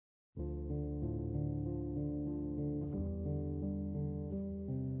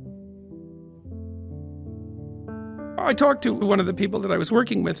I talked to one of the people that I was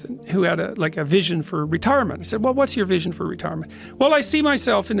working with who had a vision for retirement. I said, well, what's your vision for retirement? Well, I see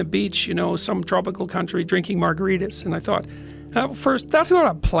myself in a beach, some tropical country drinking margaritas. And I thought, first, that's not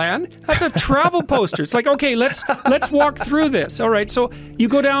a plan. That's a travel poster. It's like, okay, let's walk through this. All right, so you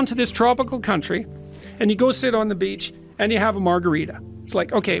go down to this tropical country and you go sit on the beach and you have a margarita. It's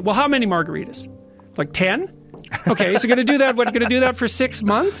like, okay, well, how many margaritas? Like 10? Okay, so you're going to do that, what, you're going to do that for 6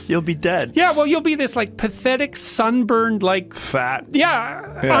 months? You'll be dead. Yeah, well, you'll be this pathetic, sunburned, fat.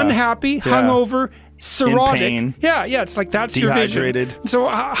 Yeah, unhappy, hungover, cirrhotic. In pain. Yeah, it's like that's your vision. Dehydrated. So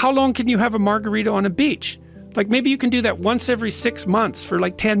how long can you have a margarita on a beach? Like maybe you can do that once every 6 months for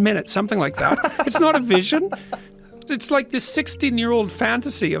 10 minutes, something like that. It's not a vision. It's like this 16-year-old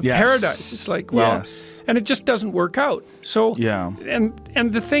fantasy of paradise. It's like, well, and it just doesn't work out. So, and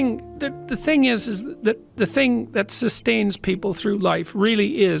the thing is that the thing that sustains people through life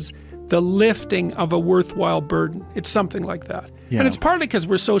really is the lifting of a worthwhile burden. It's something like that. Yeah. And it's partly because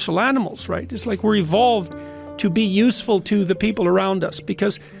we're social animals, right? It's like we're evolved to be useful to the people around us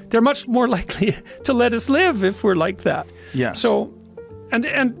because they're much more likely to let us live if we're like that. Yes. So, and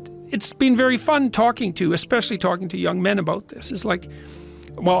it's been very fun especially talking to young men about this. It's like,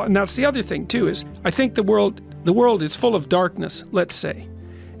 well, and that's the other thing too, is I think the world is full of darkness, let's say.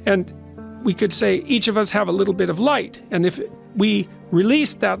 And we could say each of us have a little bit of light. And if we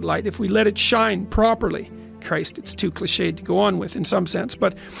release that light, if we let it shine properly, Christ, it's too cliched to go on with in some sense,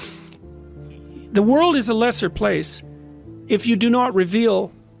 but the world is a lesser place if you do not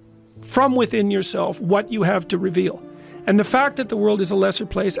reveal from within yourself what you have to reveal. And the fact that the world is a lesser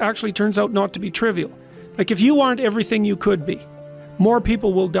place actually turns out not to be trivial. Like if you aren't everything you could be, more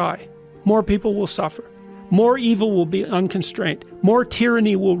people will die, more people will suffer, more evil will be unconstrained, more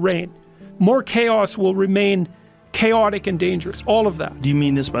tyranny will reign, more chaos will remain chaotic and dangerous, all of that. Do you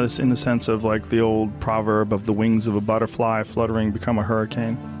mean this in the sense of the old proverb of the wings of a butterfly fluttering become a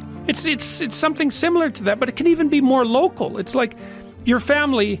hurricane? It's something similar to that, but it can even be more local. It's like your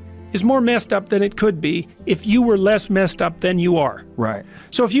family is more messed up than it could be if you were less messed up than you are. Right.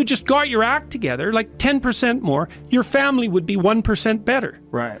 So if you just got your act together, 10% more, your family would be 1% better.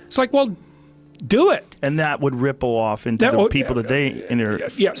 Right. It's like, well, do it. And that would ripple off into the people that they interact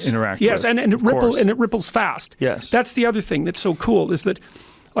with. Yes, and it ripples fast. Yes. That's the other thing that's so cool is that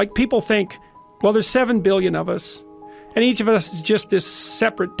people think, well, there's 7 billion of us, and each of us is just this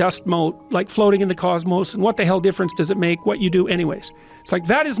separate dust mote, floating in the cosmos, and what the hell difference does it make what you do anyways? It's like,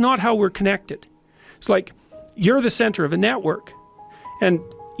 that is not how we're connected. It's like, you're the center of a network, and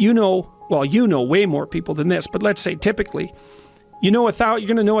you know way more people than this, but let's say typically, you're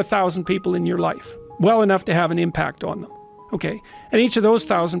going to know 1,000 people in your life, well enough to have an impact on them, okay? And each of those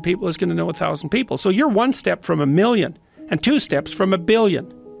 1,000 people is going to know 1,000 people. So you're one step from 1 million, and 2 steps from 1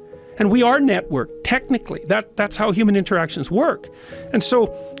 billion. And we are networked, technically. That's how human interactions work. And so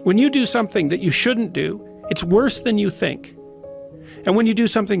when you do something that you shouldn't do, it's worse than you think. And when you do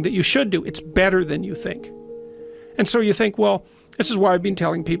something that you should do, it's better than you think. And so you think, well, this is why I've been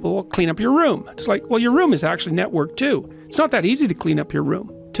telling people, well, clean up your room. It's like, well, your room is actually networked too. It's not that easy to clean up your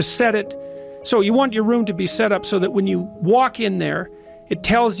room, to set it. So you want your room to be set up so that when you walk in there, it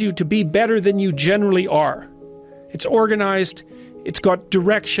tells you to be better than you generally are. It's organized. It's got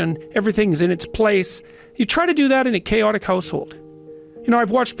direction. Everything's in its place. You try to do that in a chaotic household.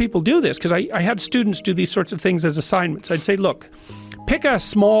 I've watched people do this because I had students do these sorts of things as assignments. I'd say, look, pick a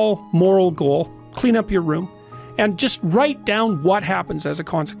small moral goal, clean up your room, and just write down what happens as a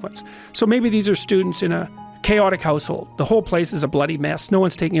consequence. So maybe these are students in a chaotic household. The whole place is a bloody mess. No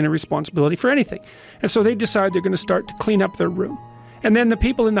one's taking any responsibility for anything. And so they decide they're going to start to clean up their room. And then the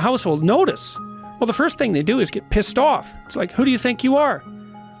people in the household notice. Well, the first thing they do is get pissed off. It's like, who do you think you are?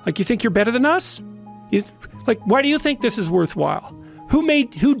 You think you're better than us? Why do you think this is worthwhile?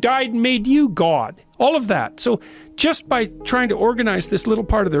 Who died and made you God? All of that. So just by trying to organize this little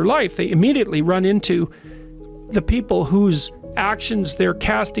part of their life, they immediately run into the people whose actions they're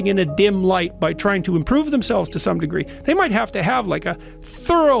casting in a dim light by trying to improve themselves to some degree. They might have to have a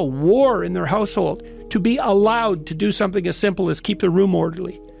thorough war in their household to be allowed to do something as simple as keep the room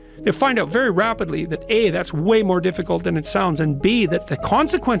orderly. They find out very rapidly that A, that's way more difficult than it sounds, and B, that the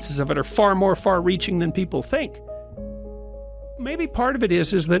consequences of it are far more far-reaching than people think. Maybe part of it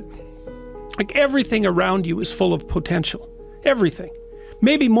is that everything around you is full of potential. Everything.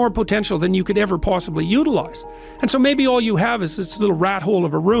 Maybe more potential than you could ever possibly utilize. And so maybe all you have is this little rat hole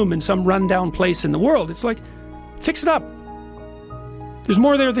of a room in some rundown place in the world. It's like, fix it up. There's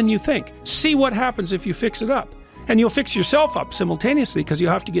more there than you think. See what happens if you fix it up. And you'll fix yourself up simultaneously because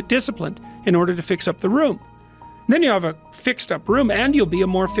you'll have to get disciplined in order to fix up the room. And then you have a fixed up room and you'll be a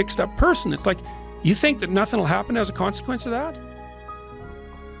more fixed up person. It's like You think that nothing will happen as a consequence of that?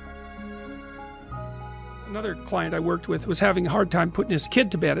 Another client I worked with was having a hard time putting his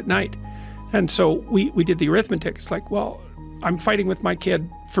kid to bed at night. And so we did the arithmetic. It's like, well, I'm fighting with my kid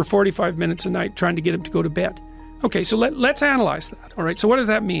for 45 minutes a night trying to get him to go to bed. Okay, so let's analyze that. All right, so what does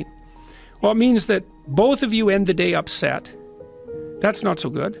that mean? Well, it means that both of you end the day upset. That's not so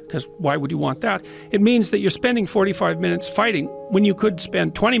good, because why would you want that? It means that you're spending 45 minutes fighting when you could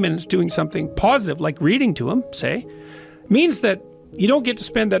spend 20 minutes doing something positive, like reading to him, say. It means that you don't get to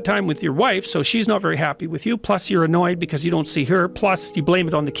spend that time with your wife, so she's not very happy with you, plus you're annoyed because you don't see her, plus you blame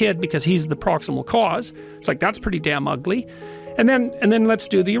it on the kid because he's the proximal cause. It's like, that's pretty damn ugly. And then let's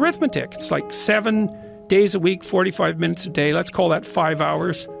do the arithmetic. It's like 7 days a week, 45 minutes a day. Let's call that 5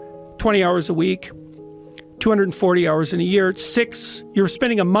 hours, 20 hours a week, 240 hours in a year. You're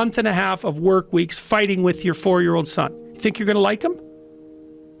spending a month and a half of work weeks fighting with your 4-year-old son. You think you're going to like him?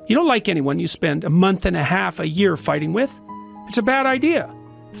 You don't like anyone you spend a month and a half a year fighting with. It's a bad idea.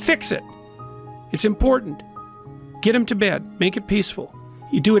 Fix it. It's important. Get him to bed. Make it peaceful.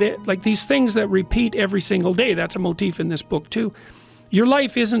 You do it like these things that repeat every single day. That's a motif in this book too. Your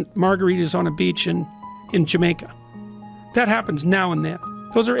life isn't margaritas on a beach in Jamaica. That happens now and then.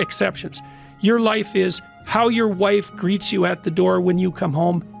 Those are exceptions. Your life is how your wife greets you at the door when you come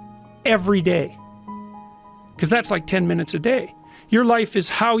home every day. Because that's like 10 minutes a day. Your life is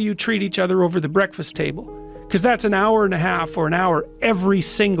how you treat each other over the breakfast table. Because that's an hour and a half or an hour every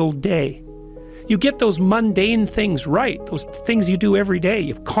single day. You get those mundane things right, those things you do every day.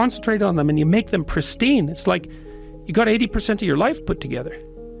 You concentrate on them and you make them pristine. It's like you got 80% of your life put together.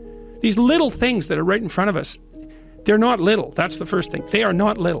 These little things that are right in front of us, they're not little. That's the first thing. They are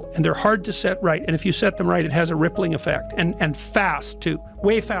not little, and they're hard to set right. And if you set them right, it has a rippling effect, and fast too,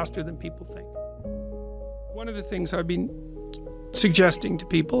 way faster than people think. One of the things I've been suggesting to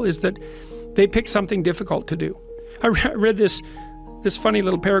people is that they pick something difficult to do. I read this funny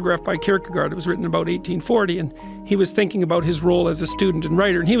little paragraph by Kierkegaard. It was written about 1840, and he was thinking about his role as a student and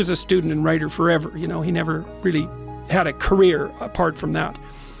writer, and he was a student and writer forever. You know, he never really had a career apart from that.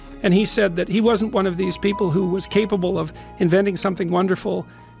 And he said that he wasn't one of these people who was capable of inventing something wonderful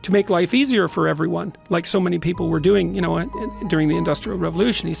to make life easier for everyone, like so many people were doing, you know, during the Industrial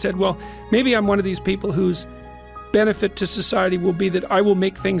Revolution. He said, well, maybe I'm one of these people whose benefit to society will be that I will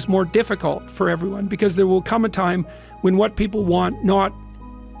make things more difficult for everyone, because there will come a time when what people want,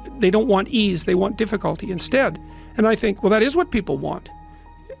 they don't want ease, they want difficulty instead. And I think, well, that is what people want.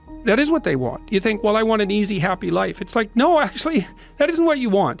 That is what they want. You think, well, I want an easy, happy life. It's like, no, actually, that isn't what you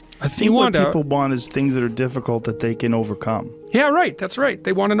want. I think what people want is things that are difficult that they can overcome. Yeah, right. That's right.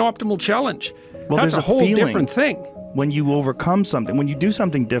 They want an optimal challenge. Well, that's there's a whole feeling different thing. When you overcome something, when you do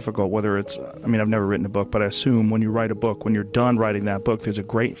something difficult, whether it's, I mean, I've never written a book, but I assume when you write a book, when you're done writing that book, there's a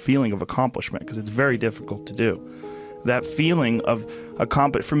great feeling of accomplishment because it's very difficult to do. That feeling of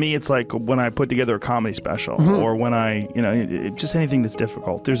for me, it's like when I put together a comedy special, or when I, just anything that's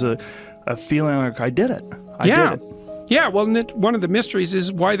difficult. There's a feeling like I did it. I did it. Yeah, well, one of the mysteries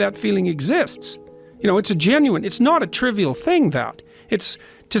is why that feeling exists. You know, it's not a trivial thing, that. It's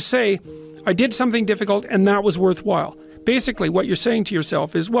to say, I did something difficult and that was worthwhile. Basically, what you're saying to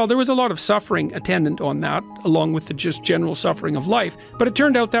yourself is, well, there was a lot of suffering attendant on that, along with the just general suffering of life, but it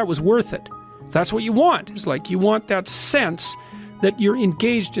turned out that was worth it. That's what you want. It's like you want that sense that you're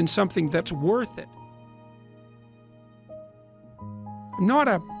engaged in something that's worth it. I'm not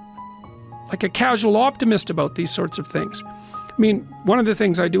a casual optimist about these sorts of things. I mean, one of the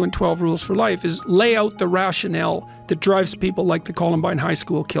things I do in 12 Rules for Life is lay out the rationale that drives people like the Columbine High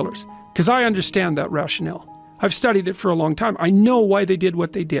School killers. Because I understand that rationale. I've studied it for a long time. I know why they did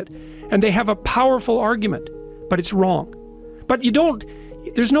what they did. And they have a powerful argument, but it's wrong. But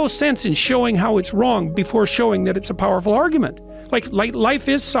there's no sense in showing how it's wrong before showing that it's a powerful argument. Like life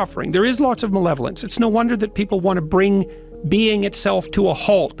is suffering. There is lots of malevolence. It's no wonder that people want to bring being itself to a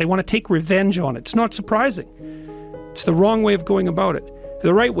halt. They want to take revenge on it. It's not surprising. It's the wrong way of going about it.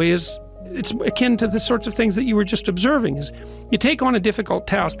 The right way is, it's akin to the sorts of things that you were just observing, is you take on a difficult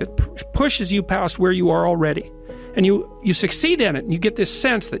task that pushes you past where you are already. And you succeed in it, and you get this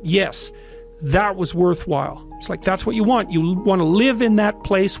sense that, yes, that was worthwhile. It's like, that's what you want. You want to live in that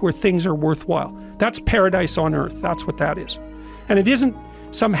place where things are worthwhile. That's paradise on earth. That's what that is. And it isn't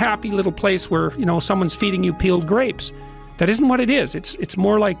some happy little place where, someone's feeding you peeled grapes. That isn't what it is. It's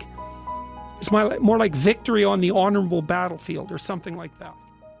more like victory on the honorable battlefield or something like that.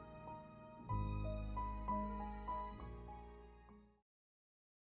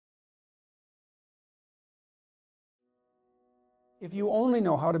 If you only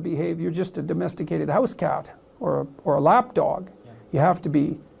know how to behave, you're just a domesticated house cat or a lap dog. Yeah. You have to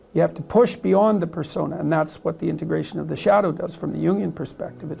be You have to push beyond the persona, and that's what the integration of the shadow does from the Jungian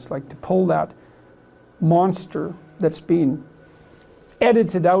perspective. It's like to pull that monster that's been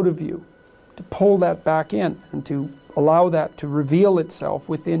edited out of you, to pull that back in and to allow that to reveal itself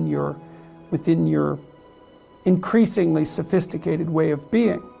within your increasingly sophisticated way of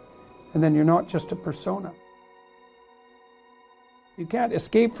being. And then you're not just a persona. You can't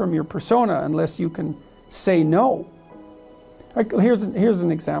escape from your persona unless you can say no. Like, here's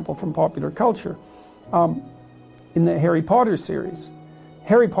an example from popular culture. In the Harry Potter series,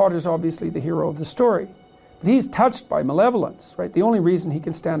 Harry Potter's obviously the hero of the story, but he's touched by malevolence, right? The only reason he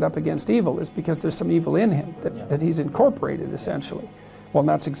can stand up against evil is because there's some evil in him that he's incorporated, essentially. Well,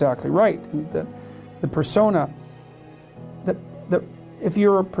 that's exactly right. And the persona, if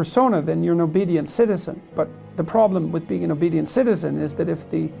you're a persona, then you're an obedient citizen. But the problem with being an obedient citizen is that if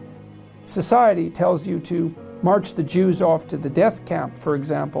the society tells you to march the Jews off to the death camp, for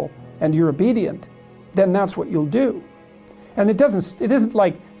example, and you're obedient, then that's what you'll do. And it isn't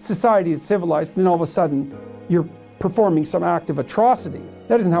like society is civilized and then all of a sudden you're performing some act of atrocity.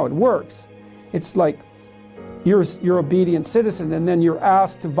 That isn't how it works. It's like you're obedient citizen and then you're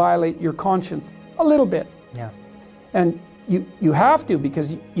asked to violate your conscience a little bit. Yeah. And you have to,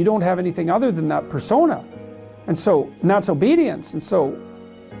 because you don't have anything other than that persona. And that's obedience. And so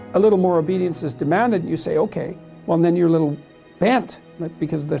a little more obedience is demanded and you say, okay, well, and then you're a little bent,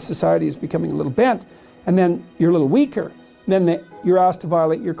 because the society is becoming a little bent, and then you're a little weaker. And then you're asked to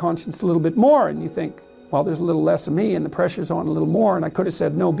violate your conscience a little bit more, and you think, well, there's a little less of me and the pressure's on a little more, and I could have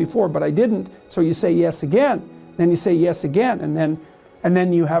said no before, but I didn't. So you say yes again, then you say yes again, and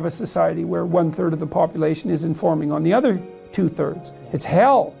then you have a society where 1/3 of the population is informing on the other 2/3. It's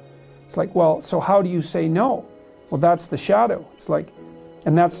hell. It's like, well, so how do you say no? Well, that's the shadow. It's like,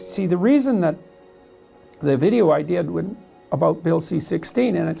 and see, the reason that the video I did about Bill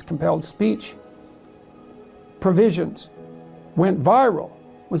C-16 and its compelled speech provisions went viral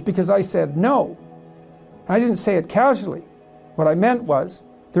was because I said no. I didn't say it casually. What I meant was,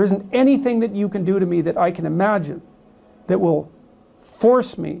 there isn't anything that you can do to me that I can imagine that will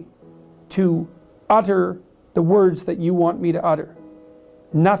force me to utter the words that you want me to utter.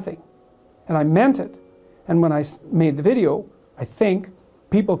 Nothing. And I meant it. And when I made the video, I think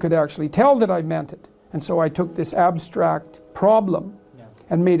people could actually tell that I meant it. And so I took this abstract problem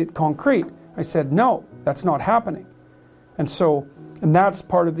and made it concrete. I said, no, that's not happening. And that's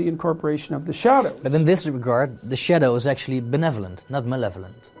part of the incorporation of the shadow. But in this regard, the shadow is actually benevolent, not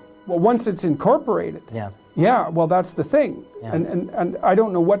malevolent. Well, once it's incorporated, yeah, well, that's the thing. Yeah. And I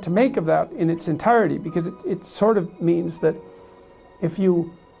don't know what to make of that in its entirety, because it sort of means that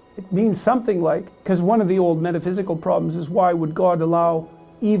it means something like, because one of the old metaphysical problems is, why would God allow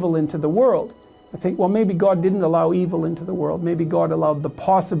evil into the world? I think, well, maybe God didn't allow evil into the world. Maybe God allowed the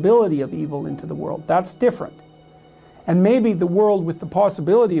possibility of evil into the world. That's different. And maybe the world with the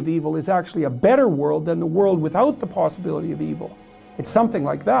possibility of evil is actually a better world than the world without the possibility of evil. It's something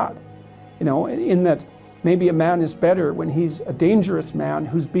like that, in that maybe a man is better when he's a dangerous man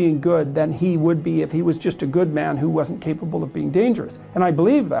who's being good than he would be if he was just a good man who wasn't capable of being dangerous. And I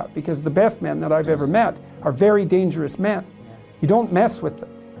believe that, because the best men that I've ever met are very dangerous men. You don't mess with them.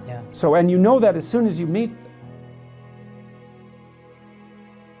 Yeah. So, and you know that as soon as you meet them.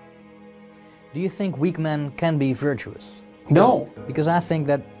 Do you think weak men can be virtuous? No. Because I think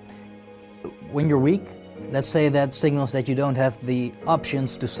that when you're weak, let's say that signals that you don't have the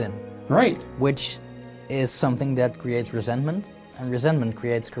options to sin. Right. Which is something that creates resentment, and resentment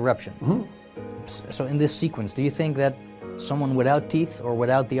creates corruption. Mm-hmm. So in this sequence, do you think that someone without teeth or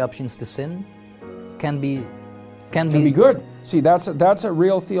without the options to sin can be good? See, that's a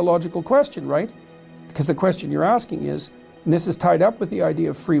real theological question, right? Because the question you're asking is, and this is tied up with the idea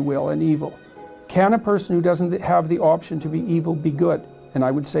of free will and evil. Can a person who doesn't have the option to be evil be good? And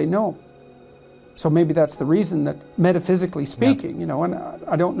I would say no. So maybe that's the reason that, metaphysically speaking, and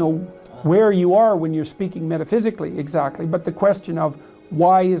I don't know where you are when you're speaking metaphysically exactly, but the question of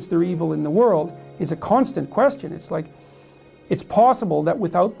why is there evil in the world is a constant question. It's like, it's possible that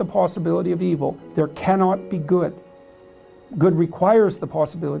without the possibility of evil, there cannot be good. Good requires the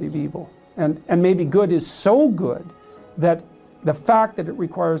possibility of evil. And maybe good is so good that the fact that it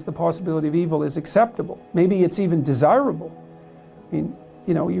requires the possibility of evil is acceptable. Maybe it's even desirable. I mean,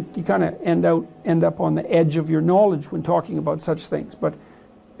 you kind of end up on the edge of your knowledge when talking about such things, but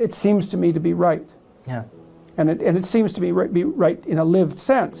it seems to me to be right. Yeah. And it seems to be right in a lived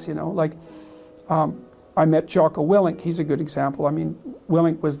sense, I met Jocko Willink. He's a good example. I mean,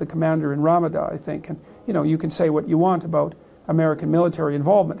 Willink was the commander in Ramada, I think, and you can say what you want about American military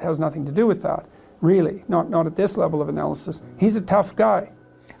involvement. It has nothing to do with that, really, not at this level of analysis. He's a tough guy.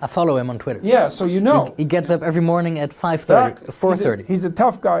 I follow him on Twitter. Yeah, so you know. He gets up every morning at 5:30, Exactly. 4:30. He's a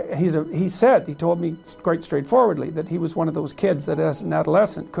tough guy. He told me quite straightforwardly that he was one of those kids that as an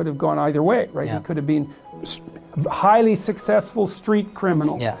adolescent could have gone either way, right? Yeah. He could have been a highly successful street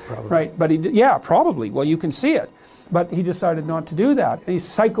criminal. Yeah, probably. Right, but yeah, probably. Well, you can see it. But he decided not to do that. And he's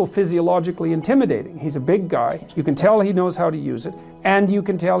psychophysiologically intimidating. He's a big guy. You can tell he knows how to use it, and you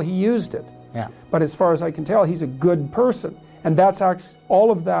can tell he used it. Yeah. But as far as I can tell, he's a good person. And that's actually,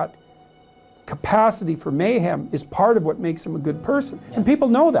 all of that capacity for mayhem is part of what makes him a good person. Yeah. And people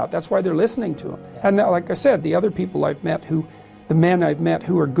know that. That's why they're listening to him. Yeah. And like I said, the other people I've met the men I've met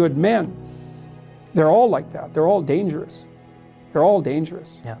who are good men, they're all like that. They're all dangerous. They're all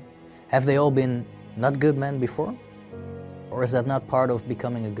dangerous. Yeah. Have they all been not good men before? Or is that not part of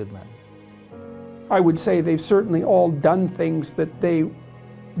becoming a good man? I would say they've certainly all done things that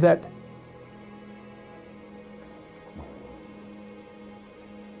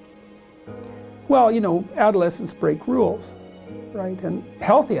well, you know, adolescents break rules, right? And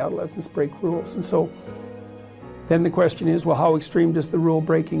healthy adolescents break rules. And so then the question is, well, how extreme does the rule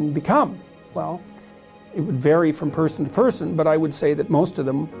breaking become? Well, it would vary from person to person, but I would say that most of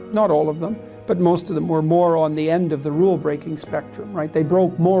them, not all of them, but most of them were more on the end of the rule breaking spectrum, right? They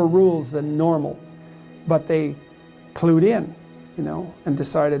broke more rules than normal, but they clued in, you know, and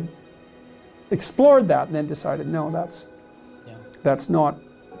explored that and then decided, no,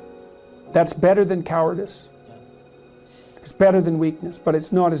 that's better than cowardice. Yeah. It's better than weakness, but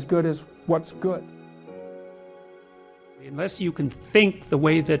it's not as good as what's good. Unless you can think the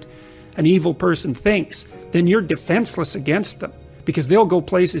way that an evil person thinks, then you're defenseless against them, because they'll go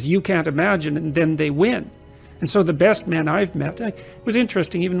places you can't imagine and then they win. And so the best men I've met, it was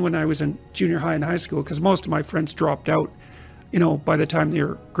interesting even when I was in junior high and high school, because most of my friends dropped out, you know, by the time they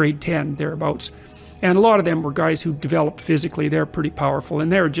were grade 10, thereabouts. And a lot of them were guys who developed physically. They're pretty powerful,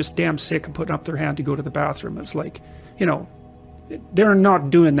 and they're just damn sick of putting up their hand to go to the bathroom. It's like, you know, they're not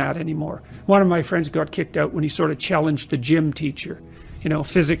doing that anymore. One of my friends got kicked out when he sort of challenged the gym teacher, you know,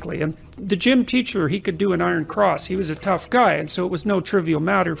 physically. And the gym teacher, he could do an iron cross. He was a tough guy, and so it was no trivial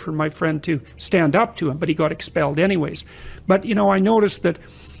matter for my friend to stand up to him, but he got expelled anyways. But, you know, I noticed that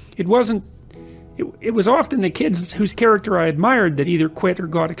it was often the kids whose character I admired that either quit or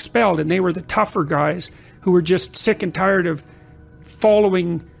got expelled, and they were the tougher guys who were just sick and tired of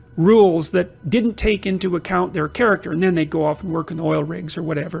following rules that didn't take into account their character, and then they'd go off and work in the oil rigs or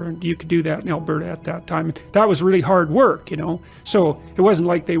whatever, and you could do that in Alberta at that time. And that was really hard work, you know, so it wasn't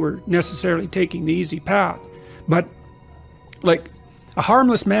like they were necessarily taking the easy path. But, like, a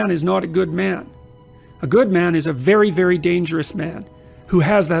harmless man is not a good man. A good man is a very, very dangerous man who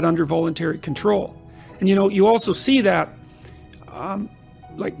has that under voluntary control. And you know, you also see that,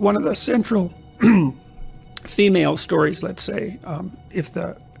 like one of the central female stories, let's say, if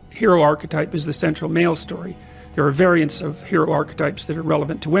the hero archetype is the central male story, there are variants of hero archetypes that are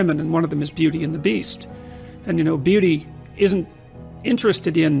relevant to women, and one of them is Beauty and the Beast. And you know, Beauty isn't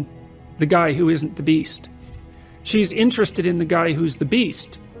interested in the guy who isn't the beast. She's interested in the guy who's the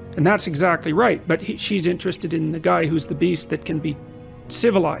beast, and that's exactly right, but she's interested in the guy who's the beast that can be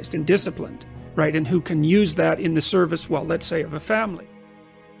civilized and disciplined, right, and who can use that in the service, well, let's say, of a family.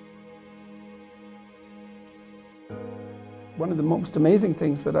 One of the most amazing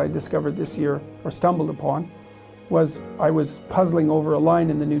things that I discovered this year, or stumbled upon, was I was puzzling over a line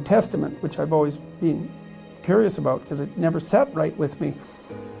in the New Testament, which I've always been curious about because it never sat right with me.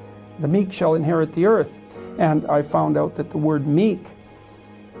 The meek shall inherit the earth. And I found out that the word meek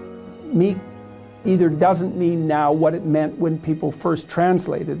either doesn't mean now what it meant when people first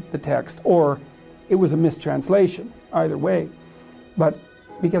translated the text, or it was a mistranslation, either way. But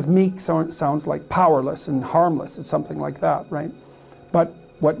because meek sounds like powerless and harmless, it's something like that, right? But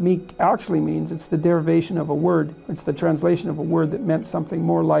what meek actually means, it's the derivation of a word, it's the translation of a word that meant something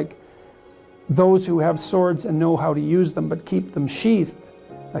more like those who have swords and know how to use them but keep them sheathed.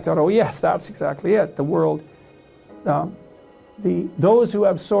 I thought, oh yes, that's exactly it. The world, those who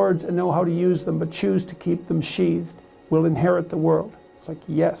have swords and know how to use them but choose to keep them sheathed will inherit the world. It's like,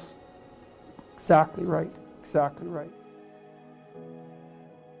 yes, exactly right, exactly right.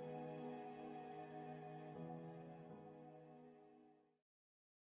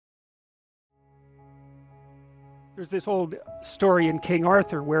 There's this old story in King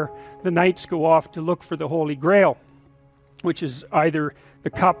Arthur where the knights go off to look for the Holy Grail, which is either the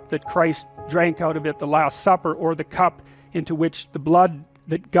cup that Christ drank out of at the Last Supper or the cup into which the blood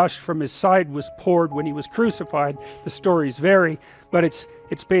that gushed from his side was poured when he was crucified. The stories vary, but it's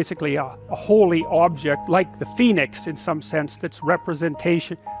basically a holy object, like the phoenix in some sense, that's a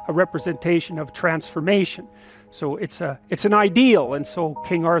representation of transformation. So it's an ideal, and so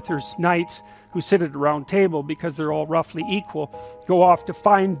King Arthur's knights, who sit at a round table because they're all roughly equal, go off to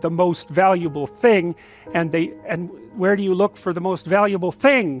find the most valuable thing, and where do you look for the most valuable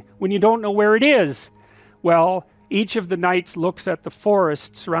thing when you don't know where it is? Well, each of the knights looks at the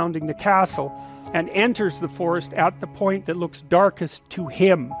forest surrounding the castle and enters the forest at the point that looks darkest to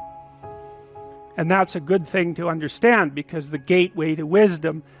him. And that's a good thing to understand, because the gateway to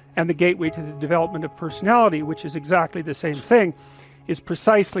wisdom and the gateway to the development of personality, which is exactly the same thing, is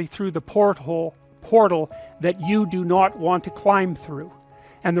precisely through the portal that you do not want to climb through.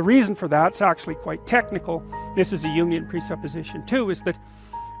 And the reason for that's actually quite technical. This is a Jungian presupposition too, is that,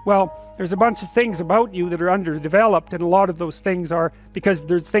 well, there's a bunch of things about you that are underdeveloped, and a lot of those things are because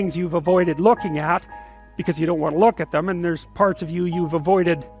there's things you've avoided looking at because you don't want to look at them, and there's parts of you you've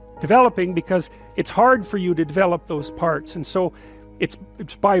avoided developing because it's hard for you to develop those parts. And so it's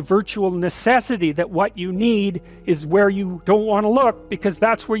by virtual necessity that what you need is where you don't want to look, because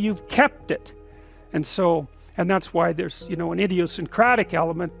that's where you've kept it. And that's why there's, an idiosyncratic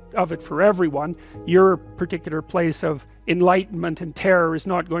element of it for everyone. Your particular place of enlightenment and terror is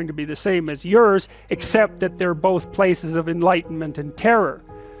not going to be the same as yours, except that they're both places of enlightenment and terror.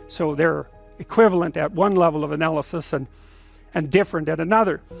 So they're equivalent at one level of analysis and different at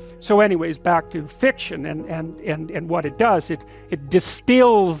another. So anyways, back to fiction and what it does. It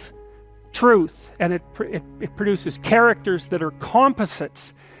distills truth, and it produces characters that are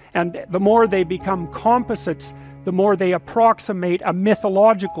composites. And the more they become composites, the more they approximate a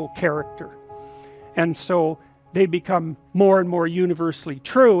mythological character. And so they become more and more universally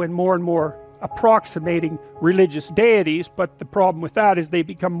true and more approximating religious deities. But the problem with that is they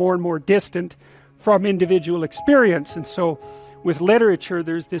become more and more distant from individual experience. And so with literature,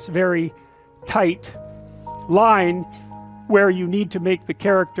 there's this very tight line where you need to make the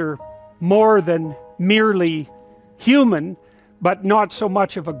character more than merely human, but not so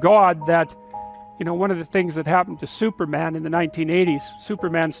much of a god that, one of the things that happened to Superman in the 1980s,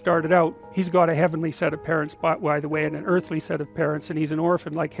 Superman started out, he's got a heavenly set of parents, by the way, and an earthly set of parents, and he's an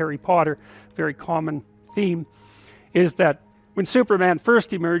orphan like Harry Potter. Very common theme is that when Superman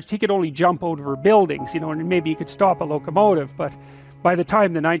first emerged, he could only jump over buildings, and maybe he could stop a locomotive, but by the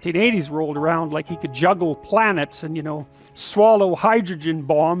time the 1980s rolled around, like, he could juggle planets and, swallow hydrogen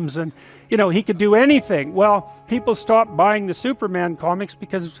bombs, and, he could do anything. Well, people stopped buying the Superman comics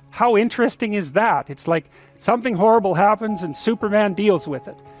because how interesting is that? It's like something horrible happens and Superman deals with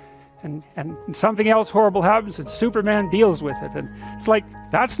it. And something else horrible happens and Superman deals with it. And it's like,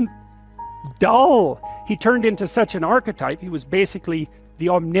 that's dull. He turned into such an archetype. He was basically the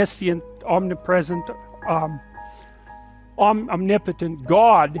omniscient, omnipresent, omnipotent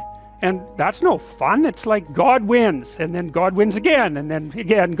God, and that's no fun. It's like God wins, and then God wins again, and then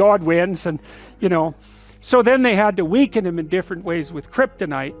again God wins, and so then they had to weaken him in different ways with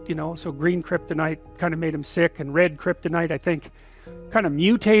kryptonite. So green kryptonite kind of made him sick, and red kryptonite, I think, kind of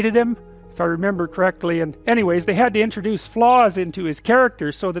mutated him, if I remember correctly. And anyways, they had to introduce flaws into his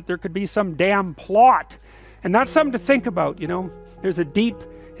character so that there could be some damn plot. And that's something to think about. There's a deep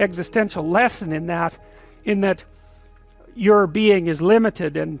existential lesson in that your being is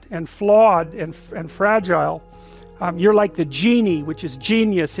limited and flawed and fragile. You're like the genie, which is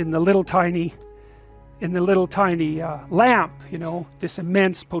genius in the little tiny lamp, this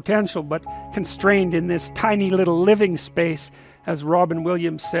immense potential, but constrained in this tiny little living space, as Robin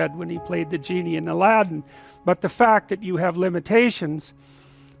Williams said when he played the genie in Aladdin. But the fact that you have limitations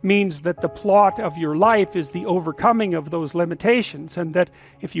means that the plot of your life is the overcoming of those limitations, and that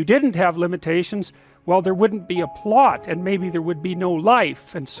if you didn't have limitations, well, there wouldn't be a plot, and maybe there would be no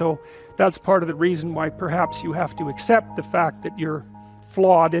life. And so that's part of the reason why perhaps you have to accept the fact that you're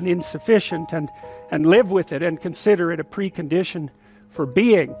flawed and insufficient, and live with it and consider it a precondition for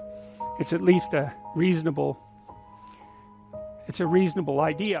being. It's at least a reasonable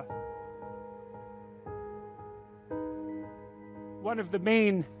idea. One of the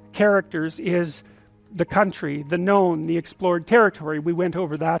main characters is the country, the known, the explored territory. We went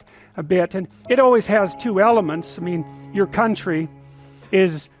over that a bit, and it always has two elements. I mean, your country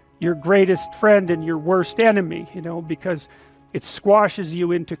is your greatest friend and your worst enemy, because it squashes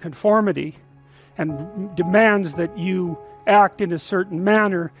you into conformity and demands that you act in a certain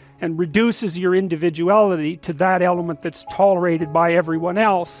manner and reduces your individuality to that element that's tolerated by everyone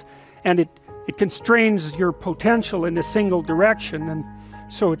else, and it constrains your potential in a single direction. And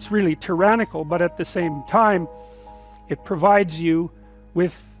so it's really tyrannical, but at the same time it provides you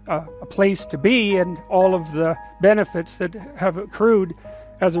with a place to be and all of the benefits that have accrued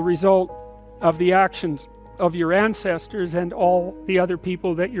as a result of the actions of your ancestors and all the other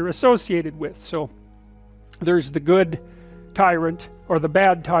people that you're associated with. So there's the good tyrant or the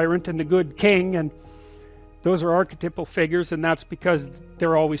bad tyrant and the good king, and those are archetypal figures, and that's because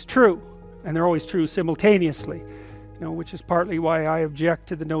they're always true, and they're always true simultaneously, you know, which is partly why I object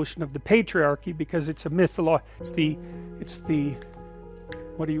to the notion of the patriarchy, because it's a it's the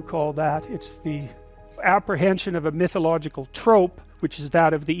what do you call that? It's the apprehension of a mythological trope, which is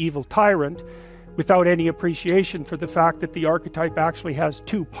that of the evil tyrant, without any appreciation for the fact that the archetype actually has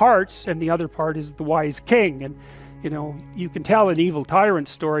two parts, and the other part is the wise king. And you know, you can tell an evil tyrant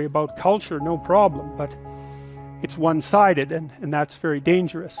story about culture, no problem, but it's one-sided, and that's very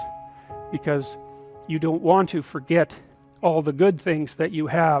dangerous, because you don't want to forget all the good things that you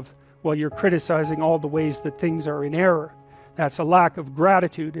have while you're criticizing all the ways that things are in error. That's a lack of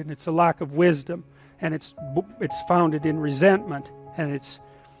gratitude, and it's a lack of wisdom, and it's founded in resentment, and it's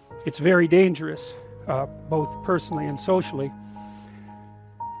very dangerous, both personally and socially.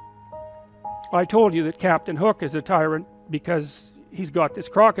 I told you that Captain Hook is a tyrant because he's got this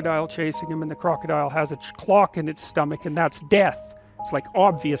crocodile chasing him, and the crocodile has a clock in its stomach, and that's death. It's like,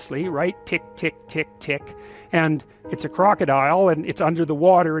 obviously, right? Tick, tick, tick, tick. And it's a crocodile, and it's under the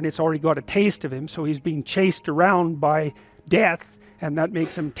water, and it's already got a taste of him, so he's being chased around by death, and that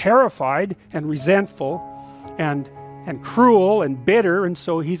makes him terrified and resentful and cruel and bitter, and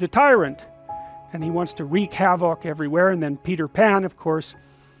so he's a tyrant. And he wants to wreak havoc everywhere. And then Peter Pan, of course,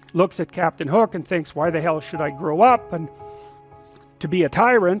 looks at Captain Hook and thinks, why the hell should I grow up and to be a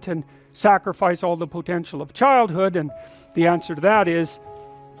tyrant and sacrifice all the potential of childhood? And the answer to that is,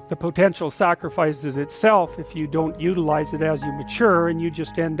 the potential sacrifices itself if you don't utilize it as you mature, and you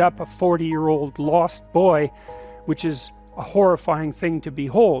just end up a 40-year-old lost boy, which is a horrifying thing to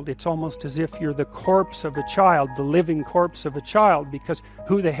behold. It's almost as if you're the corpse of a child, the living corpse of a child, because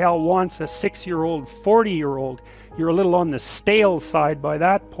who the hell wants a 6-year-old, 40-year-old? You're a little on the stale side by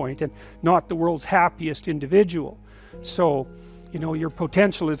that point, and not the world's happiest individual. So, you know, your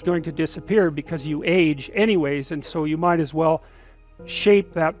potential is going to disappear because you age anyways, and so you might as well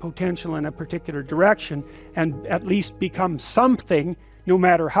shape that potential in a particular direction and at least become something, no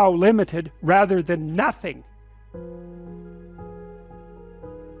matter how limited, rather than nothing.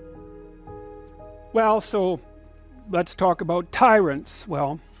 Well, so let's talk about tyrants.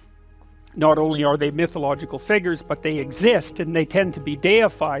 Well, not only are they mythological figures, but they exist, and they tend to be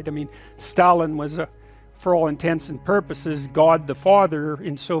deified. I mean, Stalin was, for all intents and purposes, God the Father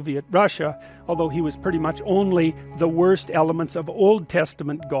in Soviet Russia, although he was pretty much only the worst elements of Old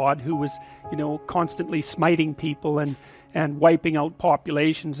Testament God, who was, you know, constantly smiting people and wiping out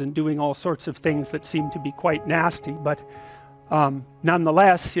populations and doing all sorts of things that seemed to be quite nasty. But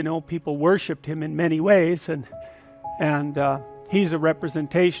nonetheless, you know, people worshipped him in many ways, and he's a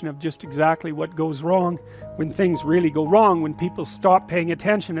representation of just exactly what goes wrong when things really go wrong, when people stop paying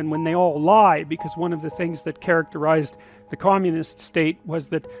attention and when they all lie, because one of the things that characterized the communist state was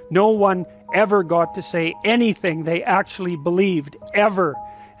that no one ever got to say anything they actually believed, ever.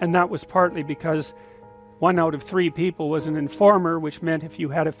 And that was partly because 1 out of 3 people was an informer, which meant if you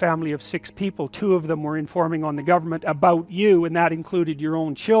had a family of 6 people, 2 of them were informing on the government about you, and that included your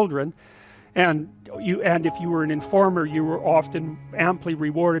own children. And if you were an informer, you were often amply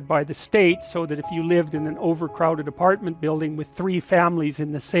rewarded by the state, so that if you lived in an overcrowded apartment building with 3 families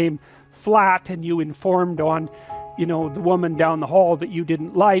in the same flat, and you informed on, you know, the woman down the hall that you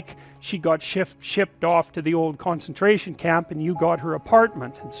didn't like, she got shipped off to the old concentration camp, and you got her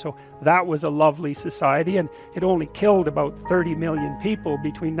apartment. And so that was a lovely society, and it only killed about 30 million people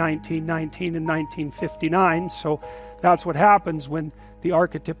between 1919 and 1959. So that's what happens when the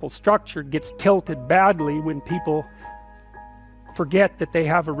archetypal structure gets tilted badly, when people forget that they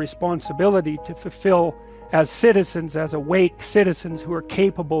have a responsibility to fulfill as citizens, as awake citizens who are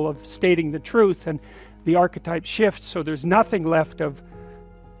capable of stating the truth, and the archetype shifts, so there's nothing left of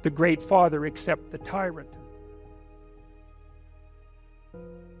the great father except the tyrant.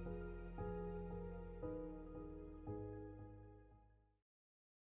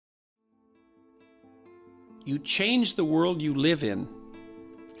 You change the world you live in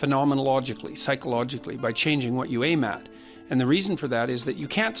phenomenologically, psychologically, by changing what you aim at. And the reason for that is that you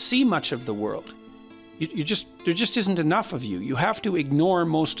can't see much of the world. There just isn't enough of you. You have to ignore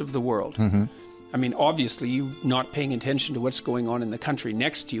most of the world. Mm-hmm. I mean, obviously, you're not paying attention to what's going on in the country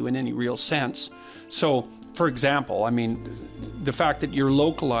next to you in any real sense. So, for example, I mean, the fact that you're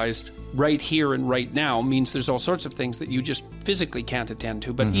localized right here and right now means there's all sorts of things that you just physically can't attend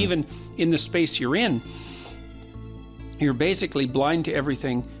to. But even in the space you're in, you're basically blind to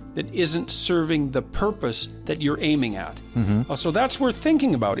everything that isn't serving the purpose that you're aiming at. So that's worth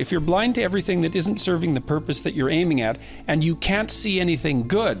thinking about. If you're blind to everything that isn't serving the purpose that you're aiming at, and you can't see anything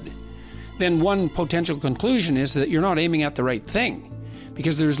good, then one potential conclusion is that you're not aiming at the right thing,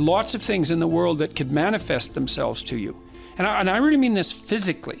 because there's lots of things in the world that could manifest themselves to you. And I really mean this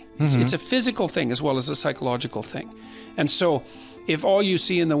physically. It's a physical thing as well as a psychological thing. And so if all you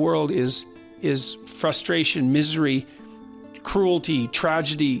see in the world is frustration, misery, cruelty,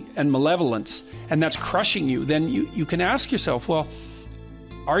 tragedy, and malevolence, and that's crushing you, then you can ask yourself, well,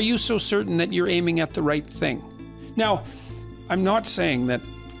 are you so certain that you're aiming at the right thing? Now, I'm not saying that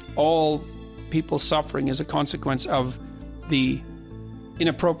all people suffering is a consequence of the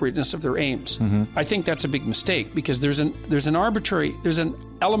inappropriateness of their aims. I think that's a big mistake, because there's an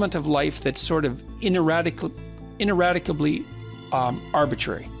element of life that's sort of ineradicably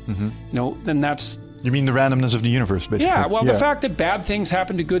arbitrary. Then that's... You mean the randomness of the universe, basically? Yeah, well, the fact that bad things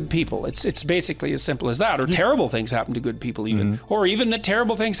happen to good people, it's basically as simple as that. Or terrible things happen to good people even. Or even that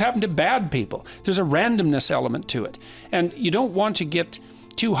terrible things happen to bad people. There's a randomness element to it. And you don't want to get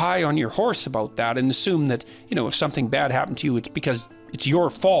too high on your horse about that and assume that, if something bad happened to you, it's because it's your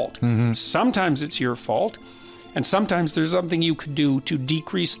fault. Sometimes it's your fault. And sometimes there's something you could do to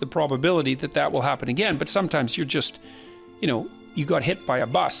decrease the probability that will happen again. But sometimes you're just, you got hit by a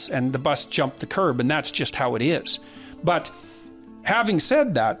bus and the bus jumped the curb, and that's just how it is. But having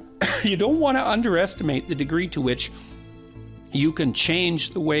said that, you don't want to underestimate the degree to which you can change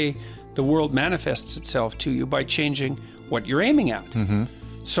the way the world manifests itself to you by changing what you're aiming at.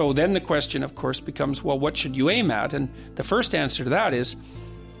 So then the question, of course, becomes, well, what should you aim at? And the first answer to that is,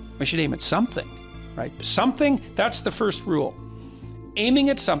 I should aim at something, right? Something, that's the first rule.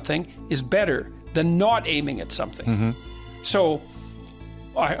 Aiming at something is better than not aiming at something. So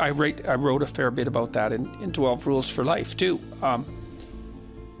I wrote a fair bit about that in 12 Rules for Life, too.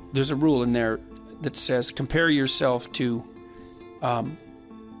 There's a rule in there that says, compare yourself to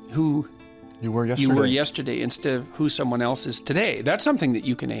who you were yesterday instead of who someone else is today. That's something that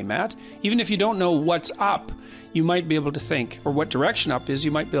you can aim at. Even if you don't know what's up, you might be able to think, or what direction up is,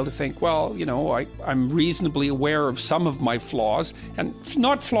 you might be able to think, well, I'm reasonably aware of some of my flaws, and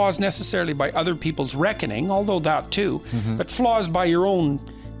not flaws necessarily by other people's reckoning, although that too, but flaws by your own,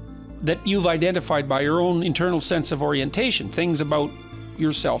 that you've identified by your own internal sense of orientation, things about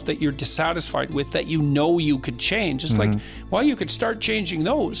yourself that you're dissatisfied with that you could change. It's like, well, you could start changing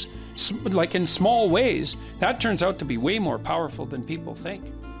those, like in small ways. That turns out to be way more powerful than people think.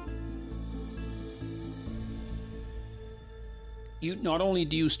 Not only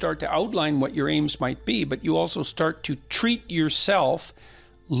do you start to outline what your aims might be, but you also start to treat yourself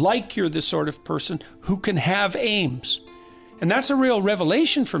like you're the sort of person who can have aims. And that's a real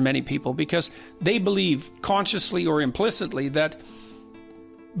revelation for many people, because they believe consciously or implicitly that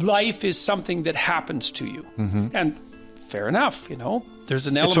life is something that happens to you. And fair enough, there's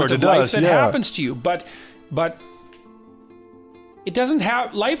an element of life that happens to you, but it doesn't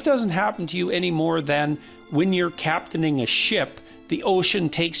life doesn't happen to you any more than when you're captaining a ship, the ocean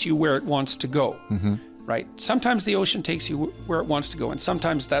takes you where it wants to go, right? Sometimes the ocean takes you where it wants to go, and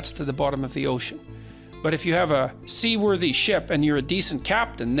sometimes that's to the bottom of the ocean. But if you have a seaworthy ship and you're a decent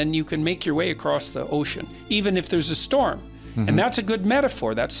captain, then you can make your way across the ocean, even if there's a storm. And that's a good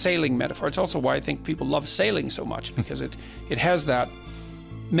metaphor, that sailing metaphor. It's also why I think people love sailing so much, because it has that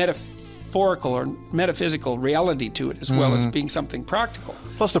metaphorical or metaphysical reality to it, as well as being something practical.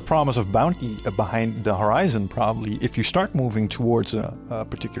 Plus the promise of bounty behind the horizon, probably, if you start moving towards a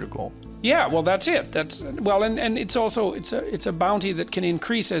particular goal. Yeah, well, that's it. And it's also it's a bounty that can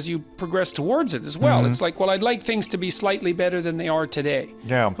increase as you progress towards it as well. It's like, well, I'd like things to be slightly better than they are today.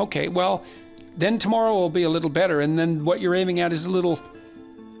 Yeah. Okay, well, then tomorrow will be a little better, and then what you're aiming at is a little,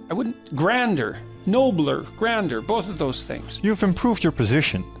 grander, nobler, grander, both of those things. You've improved your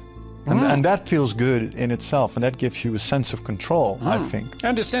position, and that feels good in itself, and that gives you a sense of control, I think.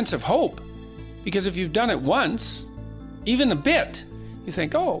 And a sense of hope, because if you've done it once, even a bit, you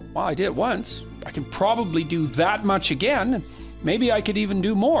think, oh, well, I did it once, I can probably do that much again, and maybe I could even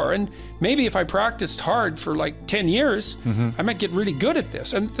do more. And maybe if I practiced hard for like 10 years, I might get really good at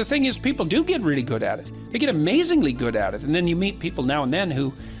this. And the thing is, people do get really good at it. They get amazingly good at it. And then you meet people now and then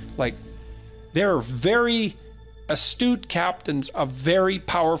who, they're very astute captains of very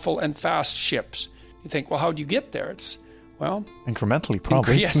powerful and fast ships. You think, well, how do you get there? Incrementally,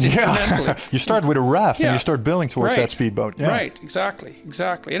 probably. Yes, incrementally. You start with a raft and you start building towards that speedboat. Yeah. Right,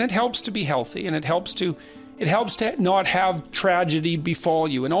 exactly. And it helps to be healthy, and it helps to not have tragedy befall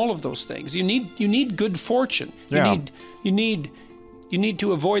you, and all of those things. You need good fortune. You need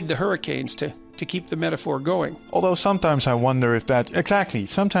to avoid the hurricanes to to keep the metaphor going. Although sometimes I wonder if that... Exactly.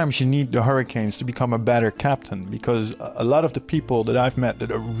 Sometimes you need the hurricanes to become a better captain, because a lot of the people that I've met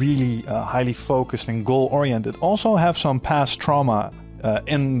that are really highly focused and goal-oriented also have some past trauma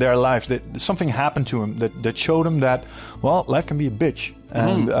in their lives, that something happened to them that showed them that, well, life can be a bitch.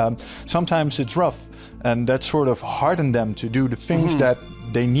 And sometimes it's rough. And that sort of hardened them to do the things that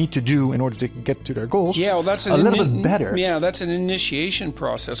they need to do in order to get to their goals. Yeah, well, that's a little bit better. Yeah, that's an initiation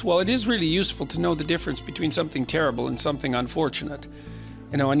process. Well, it is really useful to know the difference between something terrible and something unfortunate.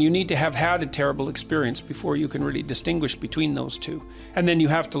 You know, and you need to have had a terrible experience before you can really distinguish between those two. And then you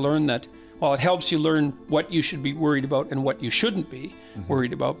have to learn that, well, it helps you learn what you should be worried about and what you shouldn't be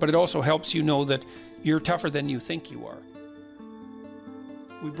worried about, but it also helps you know that you're tougher than you think you are.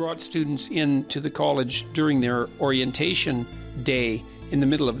 We brought students into the college during their orientation day in the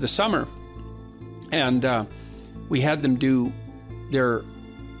middle of the summer, and we had them do their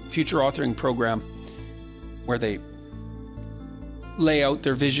future authoring program where they lay out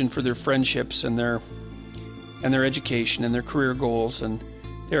their vision for their friendships and their education and their career goals and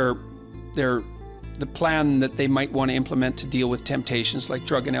the plan that they might want to implement to deal with temptations like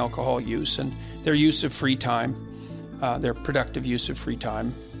drug and alcohol use, and their use of free time, their productive use of free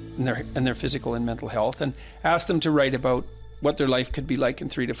time, and their physical and mental health, and asked them to write about what their life could be like in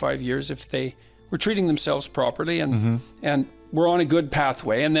 3 to 5 years if they were treating themselves properly and were on a good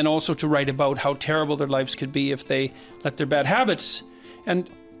pathway, and then also to write about how terrible their lives could be if they let their bad habits. And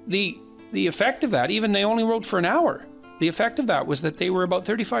the effect of that, even they only wrote for an hour, the effect of that was that they were about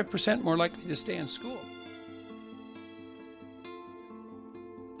 35% more likely to stay in school.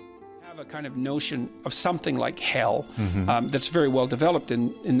 Have a kind of notion of something like hell that's very well developed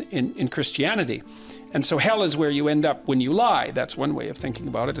in Christianity. And so hell is where you end up when you lie. That's one way of thinking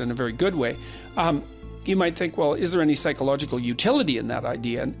about it, in a very good way. You might think, well, is there any psychological utility in that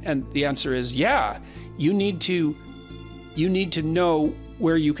idea? And the answer is, yeah. You need to know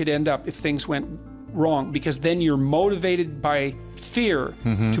where you could end up if things went wrong, because then you're motivated by fear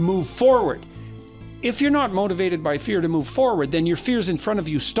to move forward. If you're not motivated by fear to move forward, then your fear's in front of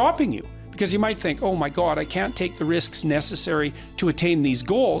you stopping you. Because you might think, oh my God, I can't take the risks necessary to attain these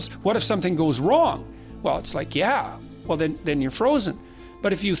goals. What if something goes wrong? Well, it's like, yeah, well then you're frozen.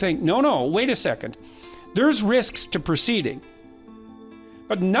 But if you think, no, wait a second. There's risks to proceeding,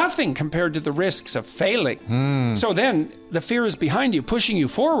 but nothing compared to the risks of failing. So then the fear is behind you, pushing you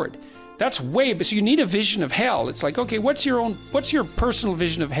forward. That's so you need a vision of hell. It's like, okay, what's your personal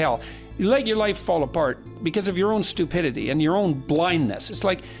vision of hell? You let your life fall apart because of your own stupidity and your own blindness. It's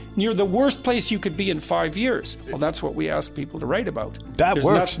like you're the worst place you could be in 5 years. Well, that's what we ask people to write about. There's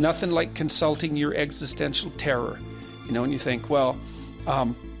works. Nothing like consulting your existential terror. You know, and you think, well,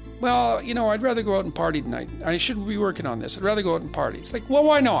 I'd rather go out and party tonight. I shouldn't be working on this. I'd rather go out and party. It's like, well,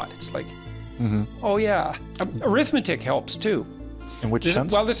 why not? It's like, oh yeah. Arithmetic helps too. In which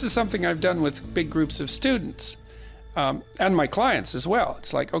sense? Well, this is something I've done with big groups of students and my clients as well.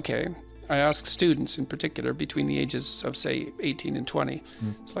 It's like, okay, I ask students in particular between the ages of, say, 18 and 20.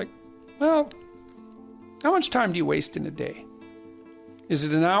 It's like, well, how much time do you waste in a day? Is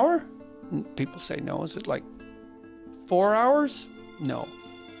it an hour? And people say no. Is it like 4 hours? No.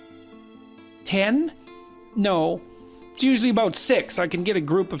 10? No. It's usually about 6. I can get a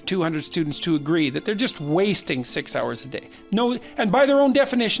group of 200 students to agree that they're just wasting 6 hours a day. No, and by their own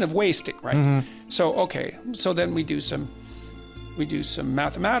definition of wasting, right? So, okay, so then we do some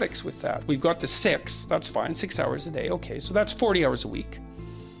mathematics with that. We've got the 6, that's fine, 6 hours a day. Okay, so that's 40 hours a week.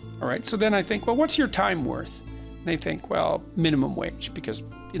 All right, so then I think, well, what's your time worth? And they think, well, minimum wage, because,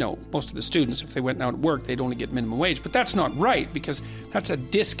 most of the students, if they went out to work, they'd only get minimum wage. But that's not right, because that's a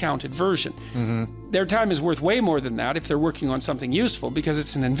discounted version. Their time is worth way more than that if they're working on something useful, because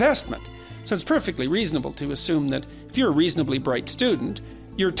it's an investment. So it's perfectly reasonable to assume that if you're a reasonably bright student,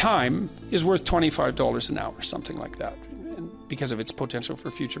 your time is worth $25 an hour, something like that, because of its potential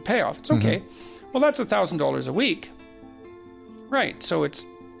for future payoff. It's okay. Well, that's $1,000 a week. Right, so it's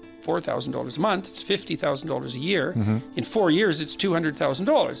 $4,000 a month, it's $50,000 a year. In 4 years, it's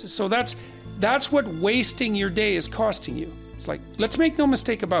 $200,000. So that's what wasting your day is costing you. It's like, let's make no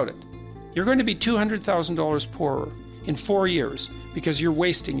mistake about it. You're going to be $200,000 poorer in 4 years because you're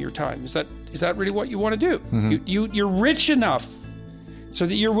wasting your time. Is that really what you want to do? You're rich enough so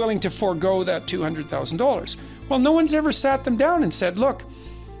that you're willing to forego that $200,000. Well, no one's ever sat them down and said, look,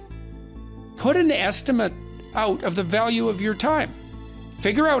 put an estimate out of the value of your time.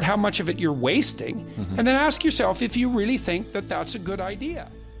 Figure out how much of it you're wasting, and then ask yourself if you really think that that's a good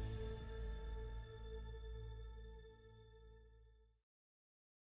idea.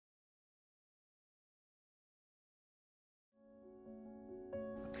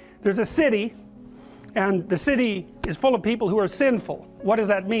 There's a city and the city is full of people who are sinful. What does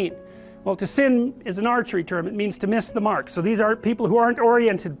that mean? Well, to sin is an archery term. It means to miss the mark. So these are people who aren't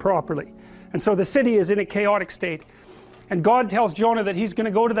oriented properly. And so the city is in a chaotic state. And God tells Jonah that he's going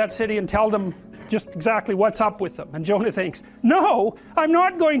to go to that city and tell them just exactly what's up with them. And Jonah thinks, no, I'm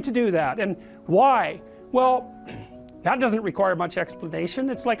not going to do that. And why? Well, that doesn't require much explanation.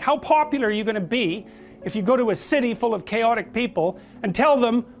 It's like, how popular are you going to be if you go to a city full of chaotic people and tell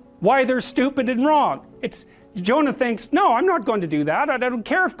them why they're stupid and wrong? Jonah thinks, no, I'm not going to do that. I don't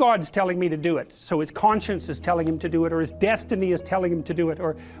care if God's telling me to do it. So his conscience is telling him to do it, or his destiny is telling him to do it,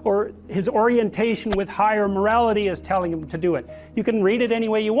 or his orientation with higher morality is telling him to do it. You can read it any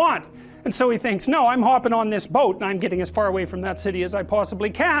way you want. And so he thinks, no, I'm hopping on this boat and I'm getting as far away from that city as I possibly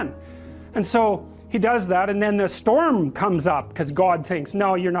can. And so he does that, and then the storm comes up because God thinks,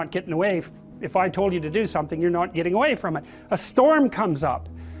 no, you're not getting away. If I told you to do something, you're not getting away from it. A storm comes up.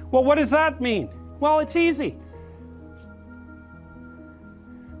 Well, what does that mean? Well, it's easy.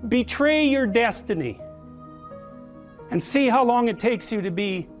 Betray your destiny and see how long it takes you to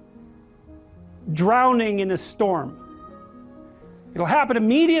be drowning in a storm. It'll happen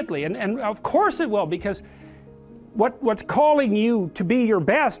immediately, and of course it will, because what's calling you to be your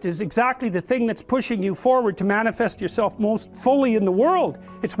best is exactly the thing that's pushing you forward to manifest yourself most fully in the world.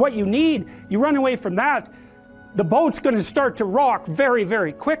 It's what you need. You run away from that, the boat's going to start to rock very,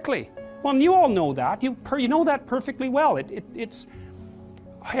 very quickly. Well, and you all know that. You know that perfectly well. It's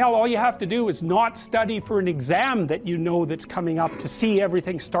hell, all you have to do is not study for an exam that you know that's coming up to see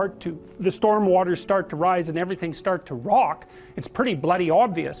everything the storm waters start to rise and everything start to rock. It's pretty bloody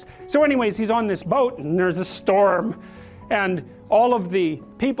obvious. So anyways, he's on this boat and there's a storm, and all of the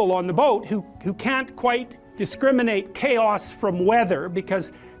people on the boat who can't quite discriminate chaos from weather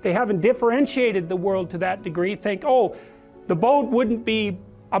because they haven't differentiated the world to that degree think, oh, the boat wouldn't be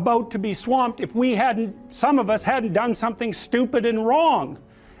about to be swamped if some of us hadn't done something stupid and wrong.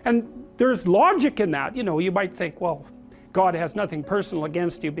 And there's logic in that. You know, you might think, well, God has nothing personal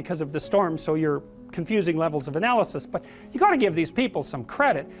against you because of the storm, so you're confusing levels of analysis. But you got to give these people some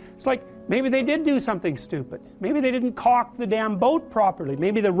credit. It's like, maybe they did do something stupid. Maybe they didn't caulk the damn boat properly.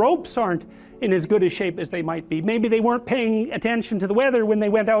 Maybe the ropes aren't in as good a shape as they might be. Maybe they weren't paying attention to the weather when they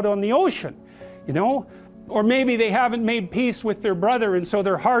went out on the ocean, you know? Or maybe they haven't made peace with their brother, and so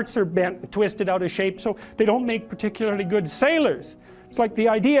their hearts are bent and twisted out of shape, so they don't make particularly good sailors. It's like the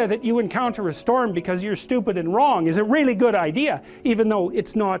idea that you encounter a storm because you're stupid and wrong is a really good idea, even though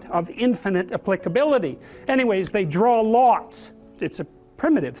it's not of infinite applicability. Anyways, they draw lots. It's a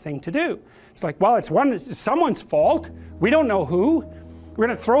primitive thing to do. It's like, well, it's someone's fault. We don't know who. We're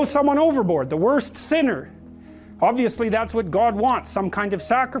going to throw someone overboard, the worst sinner. Obviously, that's what God wants, some kind of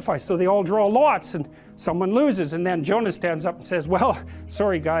sacrifice. So they all draw lots, and someone loses. And then Jonah stands up and says, well,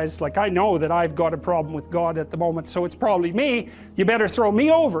 sorry guys, like I know that I've got a problem with God at the moment, so it's probably me. You better throw me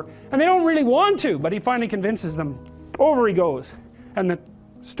over. And they don't really want to, but he finally convinces them. Over he goes. And the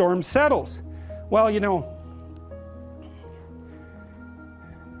storm settles. Well, you know,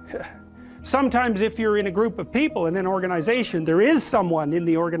 sometimes if you're in a group of people in an organization, there is someone in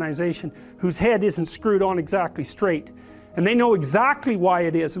the organization whose head isn't screwed on exactly straight. And they know exactly why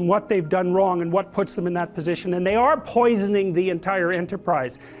it is and what they've done wrong and what puts them in that position. And they are poisoning the entire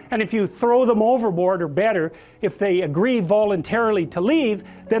enterprise. And if you throw them overboard, or better, if they agree voluntarily to leave,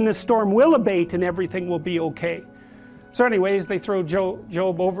 then the storm will abate and everything will be okay. So anyways, they throw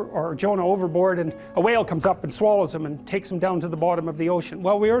Jonah overboard, and a whale comes up and swallows him and takes him down to the bottom of the ocean.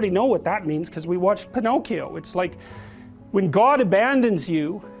 Well, we already know what that means because we watched Pinocchio. It's like when God abandons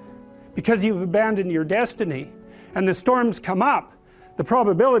you because you've abandoned your destiny and the storms come up, the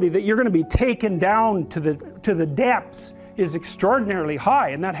probability that you're going to be taken down to the depths is extraordinarily high,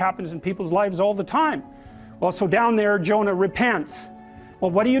 and that happens in people's lives all the time. Well, so down there, Jonah repents.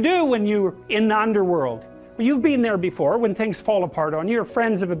 Well, what do you do when you're in the underworld? Well, you've been there before when things fall apart on you. Your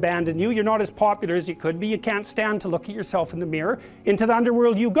friends have abandoned you. You're not as popular as you could be. You can't stand to look at yourself in the mirror. Into the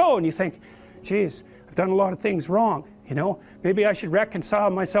underworld you go, and you think, geez, I've done a lot of things wrong. You know, maybe I should reconcile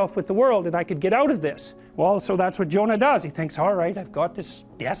myself with the world and I could get out of this. Well, so that's what Jonah does. He thinks, all right, I've got this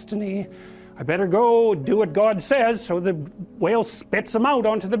destiny. I better go do what God says. So the whale spits him out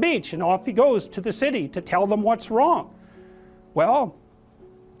onto the beach, and off he goes to the city to tell them what's wrong. Well,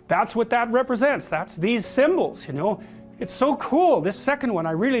 that's what that represents. That's these symbols, you know. It's so cool. This second one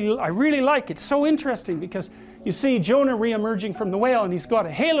I really like. It's so interesting because you see Jonah re-emerging from the whale, and he's got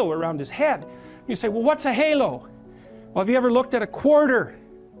a halo around his head. You say, well, what's a halo? Well, have you ever looked at a quarter?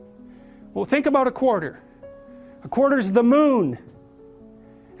 Well, think about a quarter. A quarter's the moon.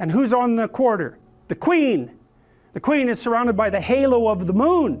 And who's on the quarter? The queen. The queen is surrounded by the halo of the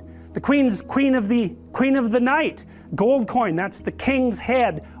moon. The queen's queen of the night. Gold coin, that's the king's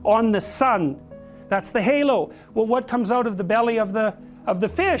head on the sun. That's the halo. Well, what comes out of the belly of the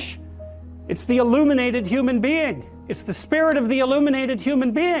fish? It's the illuminated human being. It's the spirit of the illuminated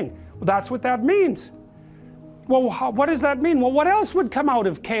human being. Well, that's what that means. Well, what does that mean? Well, what else would come out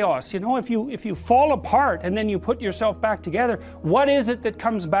of chaos? You know, if you fall apart and then you put yourself back together, what is it that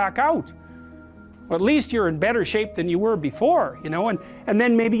comes back out? Well, at least you're in better shape than you were before, you know, and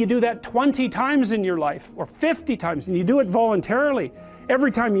then maybe you do that 20 times in your life, or 50 times, and you do it voluntarily.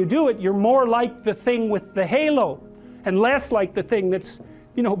 Every time you do it, you're more like the thing with the halo, and less like the thing that's,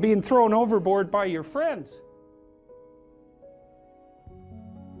 you know, being thrown overboard by your friends.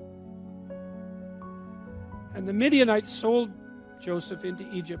 And the Midianites sold Joseph into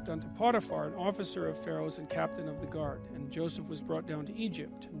Egypt unto Potiphar, an officer of Pharaoh's and captain of the guard. And Joseph was brought down to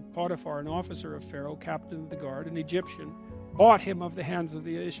Egypt. And Potiphar, an officer of Pharaoh, captain of the guard, an Egyptian, bought him of the hands of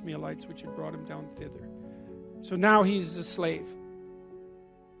the Ishmaelites, which had brought him down thither. So now he's a slave.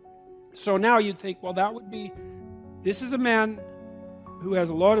 So now you'd think, well, this is a man who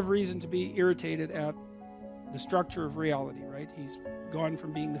has a lot of reason to be irritated at the structure of reality, right? He's gone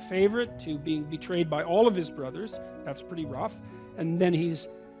from being the favorite to being betrayed by all of his brothers. That's pretty rough. And then he's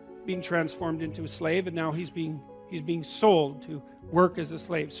being transformed into a slave, and now he's being sold to work as a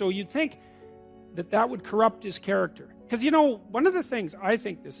slave. So you'd think that would corrupt his character. Because, you know, one of the things, I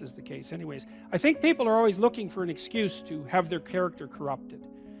think this is the case anyways, I think people are always looking for an excuse to have their character corrupted.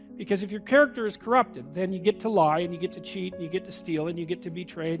 Because if your character is corrupted, then you get to lie, and you get to cheat, and you get to steal, and you get to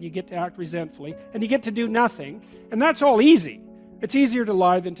betray, and you get to act resentfully, and you get to do nothing. And that's all easy. It's easier to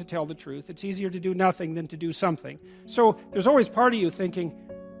lie than to tell the truth. It's easier to do nothing than to do something. So there's always part of you thinking,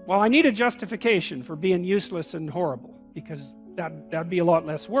 well, I need a justification for being useless and horrible, because that'd be a lot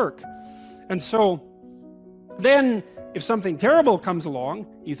less work. And so then if something terrible comes along,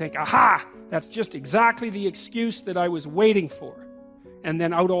 you think, aha, that's just exactly the excuse that I was waiting for. And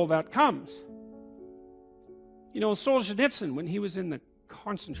then out all that comes. You know, Solzhenitsyn, when he was in the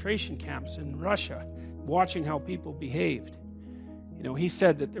concentration camps in Russia, watching how people behaved, you know, he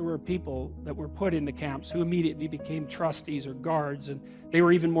said that there were people that were put in the camps who immediately became trustees or guards, and they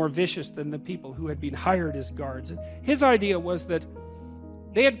were even more vicious than the people who had been hired as guards. And his idea was that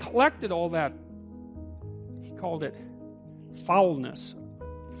they had collected all that, he called it foulness,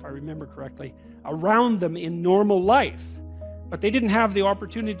 if I remember correctly, around them in normal life. But they didn't have the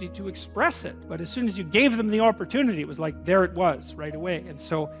opportunity to express it. But as soon as you gave them the opportunity, it was like, there it was, right away. And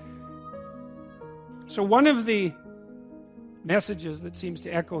so one of the messages that seems to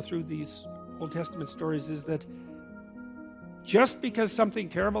echo through these Old Testament stories is that just because something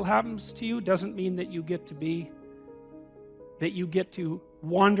terrible happens to you doesn't mean that you get to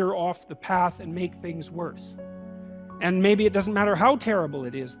wander off the path and make things worse. And maybe it doesn't matter how terrible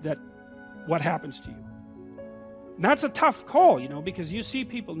it is that what happens to you. And that's a tough call, you know, because you see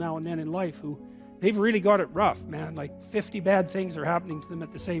people now and then in life who, they've really got it rough, man. Like 50 bad things are happening to them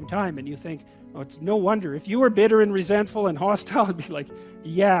at the same time, and you think, oh, it's no wonder. If you were bitter and resentful and hostile, it'd be like,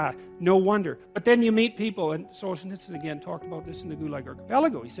 yeah, no wonder. But then you meet people, and Solzhenitsyn again talked about this in the Gulag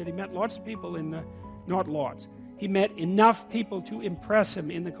Archipelago. He said he met lots of people not lots. He met enough people to impress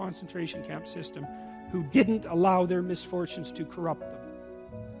him in the concentration camp system who didn't allow their misfortunes to corrupt them.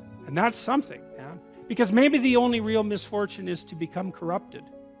 And that's something, man. Because maybe the only real misfortune is to become corrupted.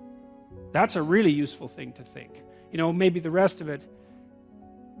 That's a really useful thing to think. You know, maybe the rest of it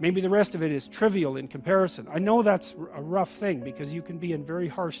is trivial in comparison. I know that's a rough thing because you can be in very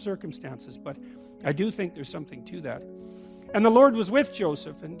harsh circumstances, but I do think there's something to that. And the Lord was with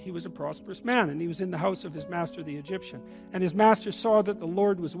Joseph, and he was a prosperous man, and he was in the house of his master the Egyptian. And his master saw that the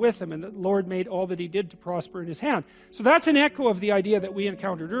Lord was with him, and that the Lord made all that he did to prosper in his hand. So that's an echo of the idea that we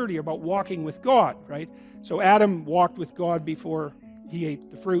encountered earlier about walking with God, right? So Adam walked with God before he ate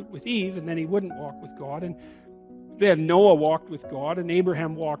the fruit with Eve, and then he wouldn't walk with God. And then Noah walked with God, and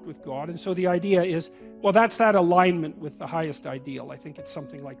Abraham walked with God. And so the idea is, well, that's that alignment with the highest ideal. I think it's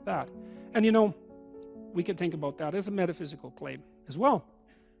something like that. And you know, we could think about that as a metaphysical claim as well.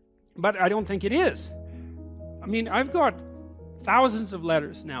 But I don't think it is. I mean, I've got thousands of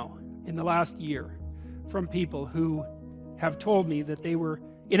letters now in the last year from people who have told me that they were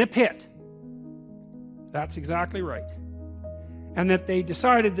in a pit. That's exactly right. And that they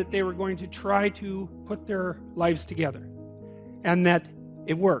decided that they were going to try to put their lives together. And that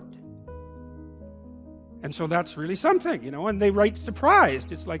it worked. And so that's really something, you know. And they write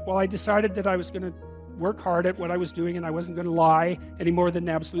surprised. It's like, well, I decided that I was going to work hard at what I was doing, and I wasn't going to lie any more than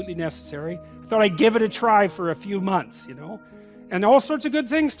absolutely necessary. I thought I'd give it a try for a few months, you know. And all sorts of good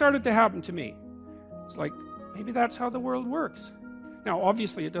things started to happen to me. It's like, maybe that's how the world works. Now,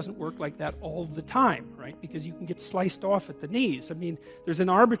 obviously, it doesn't work like that all the time, right? Because you can get sliced off at the knees. I mean, there's an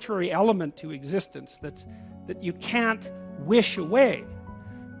arbitrary element to existence that you can't wish away.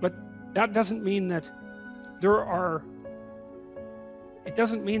 But that doesn't mean that it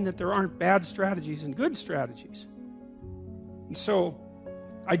doesn't mean that there aren't bad strategies and good strategies. And so,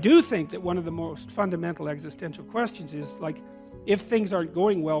 I do think that one of the most fundamental existential questions is, like, if things aren't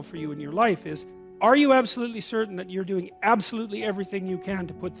going well for you in your life, is, are you absolutely certain that you're doing absolutely everything you can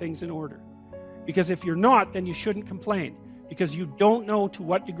to put things in order? Because if you're not, then you shouldn't complain, because you don't know to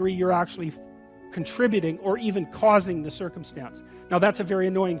what degree you're actually contributing or even causing the circumstance. Now, that's a very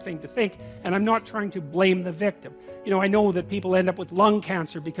annoying thing to think, and I'm not trying to blame the victim. I know that people end up with lung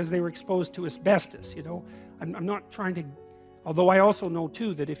cancer because they were exposed to asbestos. I'm not trying to, although I also know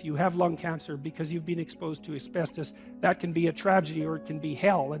too that if you have lung cancer because you've been exposed to asbestos, that can be a tragedy or it can be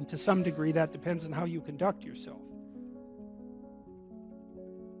hell, and to some degree that depends on how you conduct yourself.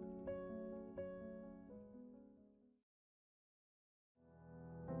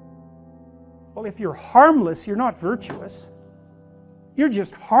 Well, if you're harmless, you're not virtuous. You're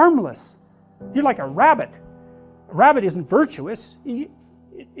just harmless. You're like a rabbit. A rabbit isn't virtuous. It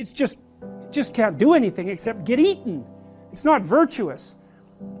just can't do anything except get eaten. It's not virtuous.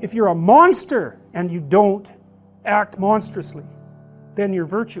 If you're a monster and you don't act monstrously, then you're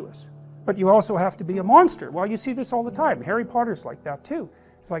virtuous. But you also have to be a monster. Well, you see this all the time. Harry Potter's like that too.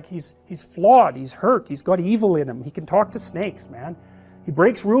 It's like he's flawed, he's hurt, he's got evil in him. He can talk to snakes, man. He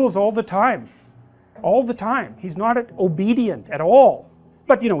breaks rules all the time. All the time. He's not obedient at all.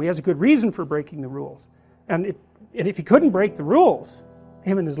 But, he has a good reason for breaking the rules. And if he couldn't break the rules,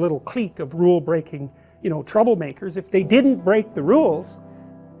 him and his little clique of rule-breaking, troublemakers, if they didn't break the rules,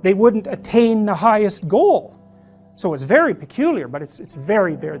 they wouldn't attain the highest goal. So it's very peculiar, but it's a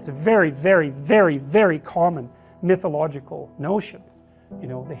very, very, very, very common mythological notion.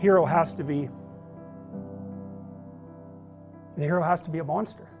 The hero has to be a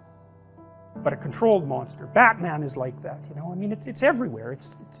monster, but a controlled monster. Batman is like that, it's everywhere.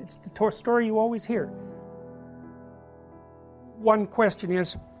 It's the story you always hear. One question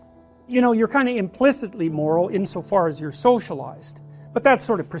is, you're kind of implicitly moral insofar as you're socialized. But that's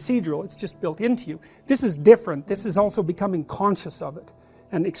sort of procedural, it's just built into you. This is different. This is also becoming conscious of it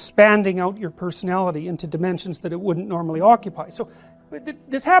and expanding out your personality into dimensions that it wouldn't normally occupy. So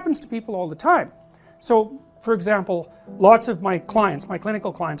this happens to people all the time. So, for example, lots of my clients, my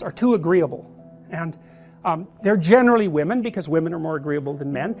clinical clients, are too agreeable. And they're generally women, because women are more agreeable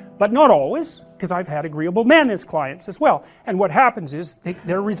than men, but not always, because I've had agreeable men as clients as well. And what happens is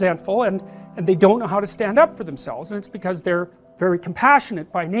they're resentful and they don't know how to stand up for themselves, and it's because they're very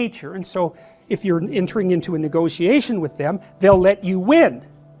compassionate by nature. And so if you're entering into a negotiation with them, they'll let you win.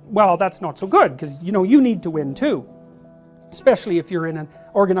 Well, that's not so good, because you need to win too, especially if you're in an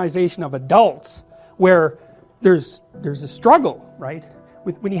organization of adults where there's a struggle, right?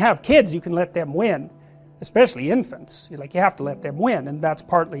 When you have kids, you can let them win, especially infants. You have to let them win, and that's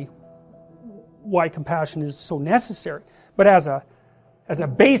partly why compassion is so necessary. But as a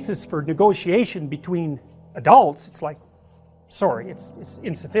basis for negotiation between adults, it's like, sorry, it's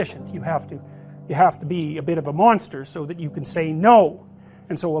insufficient. You have to be a bit of a monster so that you can say no.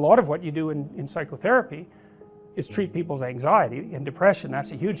 And so a lot of what you do in psychotherapy is treat people's anxiety and depression.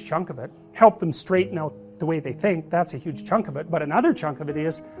 That's a huge chunk of it. Help them straighten out the way they think. That's a huge chunk of it. But another chunk of it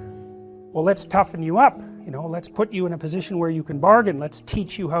is, well, let's toughen you up. Let's put you in a position where you can bargain. Let's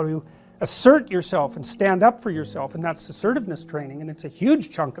teach you how to assert yourself and stand up for yourself. And that's assertiveness training. And it's a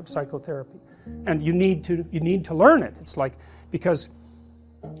huge chunk of psychotherapy. And you need to learn it. It's like, because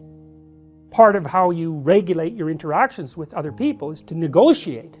part of how you regulate your interactions with other people is to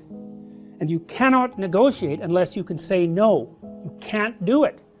negotiate. And you cannot negotiate unless you can say no. You can't do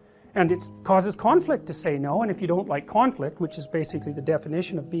it. And it causes conflict to say no, and if you don't like conflict, which is basically the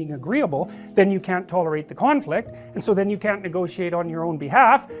definition of being agreeable, then you can't tolerate the conflict, and so then you can't negotiate on your own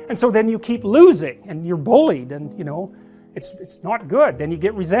behalf, and so then you keep losing, and you're bullied, and it's not good. Then you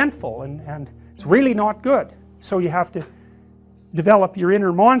get resentful, and it's really not good. So you have to develop your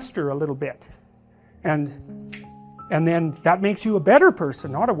inner monster a little bit, and then that makes you a better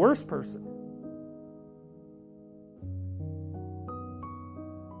person, not a worse person.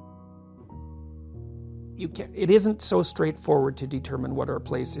 It isn't so straightforward to determine what our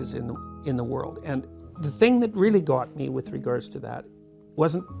place is in the world. And the thing that really got me with regards to that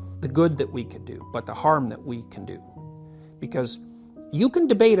wasn't the good that we could do, but the harm that we can do. Because you can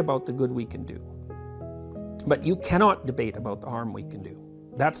debate about the good we can do, but you cannot debate about the harm we can do.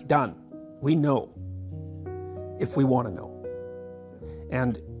 That's done. We know, if we want to know.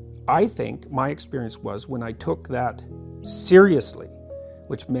 And I think my experience was, when I took that seriously,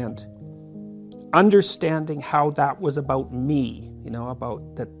 which meant understanding how that was about me,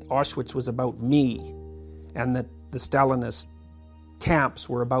 about that Auschwitz was about me, and that the Stalinist camps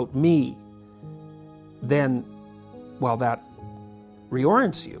were about me, then, well, that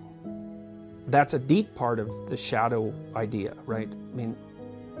reorients you. That's a deep part of the shadow idea, right?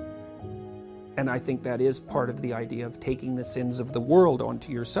 And I think that is part of the idea of taking the sins of the world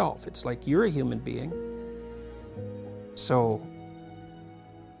onto yourself. It's like you're a human being, so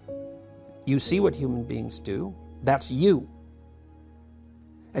you see what human beings do. That's you.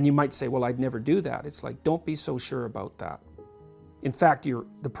 And you might say, well, I'd never do that. It's like, don't be so sure about that. In fact,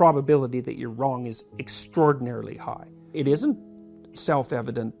 the probability that you're wrong is extraordinarily high. It isn't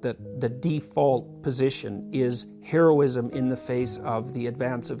self-evident that the default position is heroism in the face of the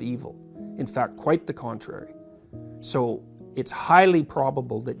advance of evil. In fact, quite the contrary. So it's highly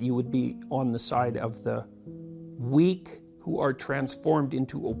probable that you would be on the side of the weak who are transformed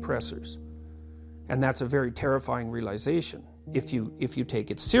into oppressors. And that's a very terrifying realization if you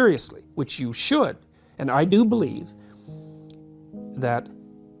take it seriously, which you should. And I do believe that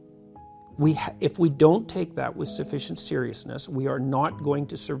if we don't take that with sufficient seriousness, we are not going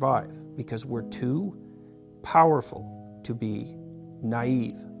to survive, because we're too powerful to be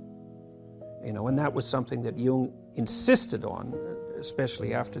naive. And that was something that Jung insisted on,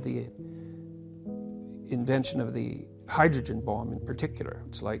 especially after the invention of the hydrogen bomb in particular.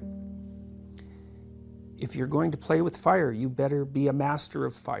 It's like, if you're going to play with fire, you better be a master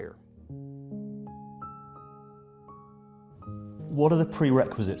of fire. What are the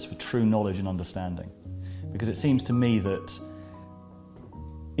prerequisites for true knowledge and understanding? Because it seems to me that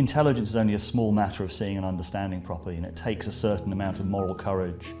intelligence is only a small matter of seeing and understanding properly, and it takes a certain amount of moral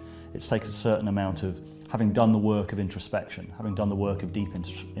courage. It takes a certain amount of having done the work of introspection, having done the work of deep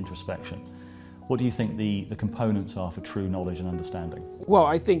introspection. What do you think the components are for true knowledge and understanding? Well,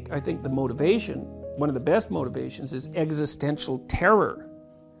 I think the motivation, one of the best motivations, is existential terror.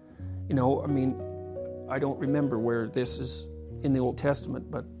 I don't remember where this is in the Old Testament,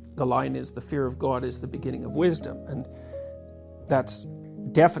 but the line is, the fear of God is the beginning of wisdom. And that's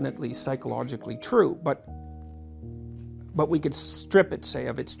definitely psychologically true, but we could strip it, say,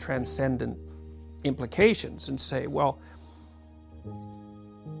 of its transcendent implications and say, well,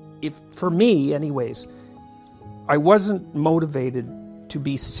 if, for me anyways, I wasn't motivated to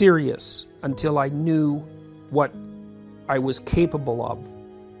be serious until I knew what I was capable of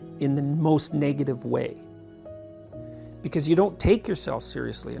in the most negative way. Because you don't take yourself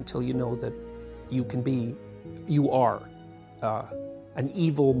seriously until you know that you are an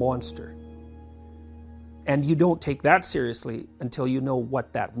evil monster. And you don't take that seriously until you know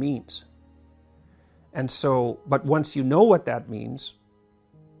what that means. And so, but once you know what that means,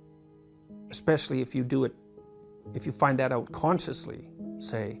 especially if you find that out consciously,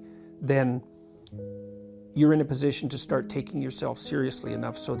 say, then you're in a position to start taking yourself seriously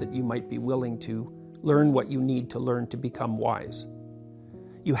enough so that you might be willing to learn what you need to learn to become wise.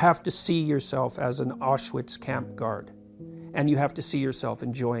 You have to see yourself as an Auschwitz camp guard, and you have to see yourself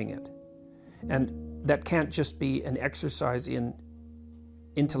enjoying it. And that can't just be an exercise in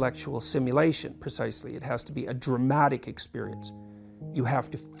intellectual simulation, precisely. It has to be a dramatic experience. You have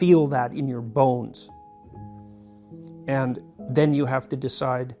to feel that in your bones. And then you have to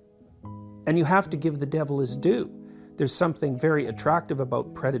decide, and you have to give the devil his due. There's something very attractive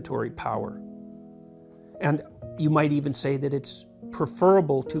about predatory power. And you might even say that it's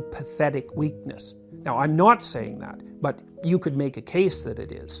preferable to pathetic weakness. Now, I'm not saying that, but you could make a case that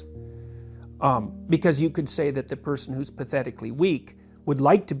it is. Because you could say that the person who's pathetically weak would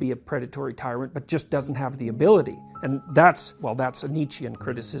like to be a predatory tyrant, but just doesn't have the ability. And that's a Nietzschean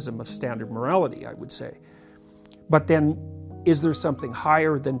criticism of standard morality, I would say. But then, is there something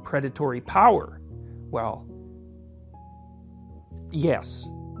higher than predatory power? Well, yes.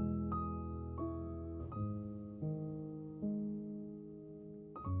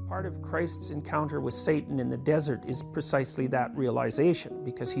 Part of Christ's encounter with Satan in the desert is precisely that realization,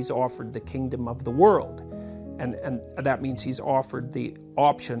 because he's offered the kingdom of the world. And that means he's offered the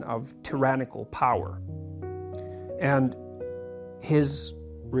option of tyrannical power. And his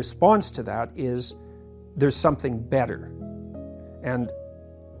response to that is, there's something better. And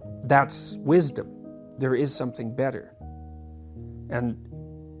that's wisdom. There is something better. And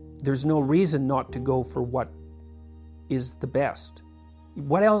there's no reason not to go for what is the best.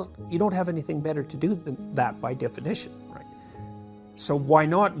 What else? You don't have anything better to do than that by definition, right? So why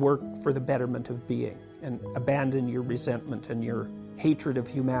not work for the betterment of being and abandon your resentment and your hatred of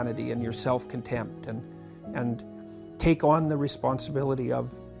humanity and your self-contempt and take on the responsibility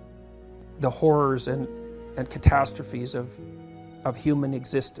of the horrors and and catastrophes of human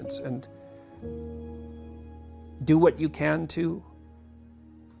existence, and do what you can to,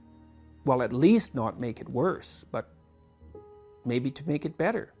 well, at least not make it worse, but maybe to make it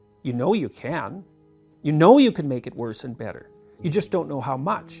better. You know you can. You know you can make it worse and better. You just don't know how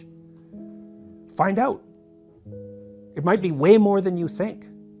much. Find out. It might be way more than you think.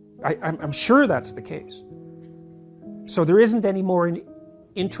 I'm sure that's the case. So there isn't any more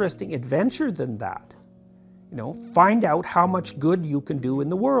interesting adventure than that. You know, find out how much good you can do in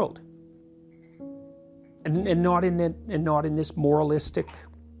the world, and not in this moralistic,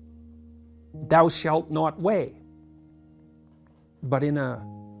 thou shalt not way, but in a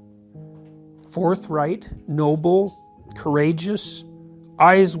forthright, noble, courageous,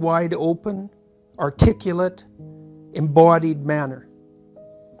 eyes wide open, articulate, embodied manner.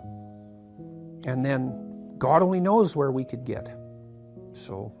 And then God only knows where we could get.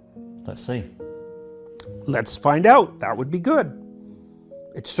 So let's see. Let's find out. That would be good.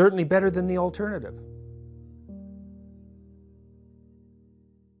 It's certainly better than the alternative.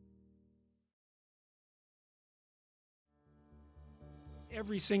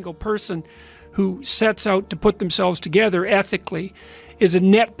 Every single person who sets out to put themselves together ethically is a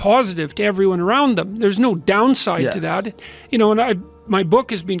net positive to everyone around them. There's no downside to that. You know, and my book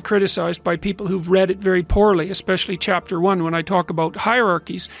has been criticized by people who've read it very poorly, especially chapter 1 when I talk about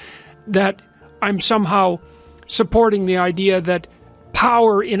hierarchies, that I'm somehow supporting the idea that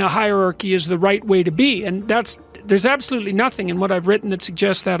power in a hierarchy is the right way to be. And there's absolutely nothing in what I've written that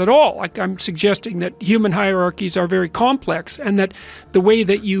suggests that at all. Like, I'm suggesting that human hierarchies are very complex, and that the way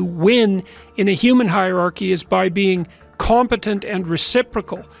that you win in a human hierarchy is by being competent and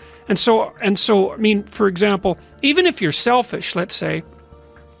reciprocal. And so, I mean, for example, even if you're selfish, let's say,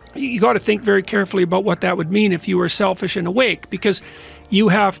 you got to think very carefully about what that would mean if you were selfish and awake, because you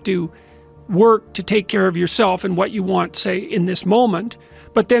have to work to take care of yourself and what you want, say, in this moment.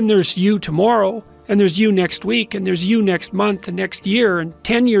 But then there's you tomorrow, and there's you next week, and there's you next month, and next year, and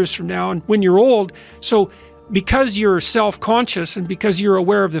 10 years from now, and when you're old. So because you're self-conscious and because you're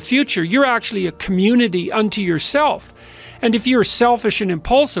aware of the future, you're actually a community unto yourself. And if you're selfish and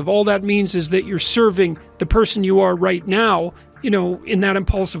impulsive, all that means is that you're serving the person you are right now, you know, in that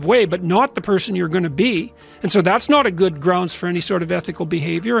impulsive way, but not the person you're going to be. And so that's not a good grounds for any sort of ethical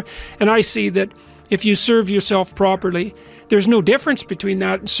behavior. And I see that if you serve yourself properly, there's no difference between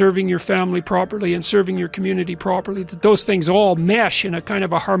that and serving your family properly and serving your community properly, that those things all mesh in a kind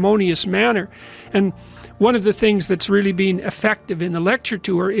of a harmonious manner. And one of the things that's really been effective in the lecture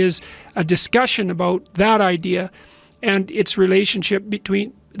tour is a discussion about that idea and its relationship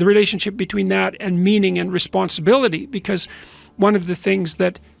between that and meaning and responsibility, because one of the things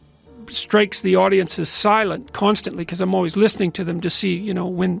that strikes the audience as silent constantly, because I'm always listening to them to see, you know,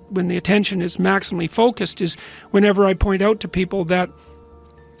 when the attention is maximally focused, is whenever I point out to people that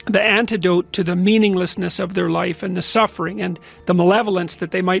the antidote to the meaninglessness of their life and the suffering and the malevolence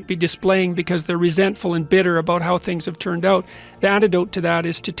that they might be displaying because they're resentful and bitter about how things have turned out, the antidote to that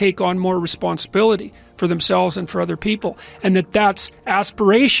is to take on more responsibility for themselves and for other people, and that's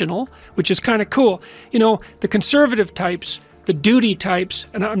aspirational, which is kind of cool. You know, the conservative types, the duty types,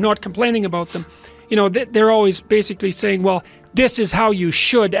 and I'm not complaining about them, you know, they're always basically saying, well, this is how you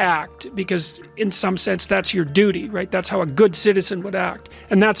should act, because in some sense that's your duty, right? That's how a good citizen would act.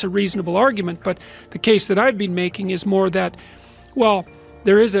 And that's a reasonable argument. But the case that I've been making is more that, well,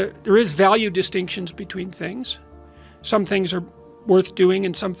 there is value distinctions between things. Some things are worth doing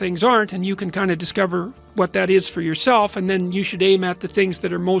and some things aren't, and you can kind of discover what that is for yourself, and then you should aim at the things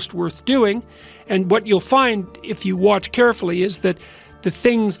that are most worth doing. And what you'll find if you watch carefully is that the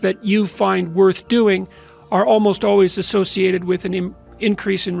things that you find worth doing are almost always associated with an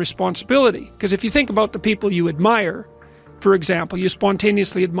increase in responsibility. Because if you think about the people you admire, for example, you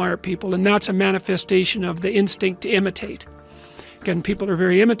spontaneously admire people, and that's a manifestation of the instinct to imitate. Again, people are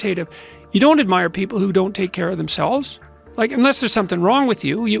very imitative. You don't admire people who don't take care of themselves. Like, unless there's something wrong with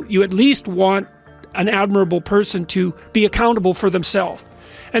you, you at least want an admirable person to be accountable for themselves.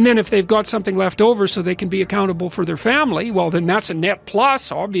 And then if they've got something left over so they can be accountable for their family, well, then that's a net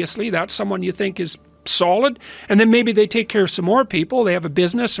plus, obviously. That's someone you think is solid. And then maybe they take care of some more people. They have a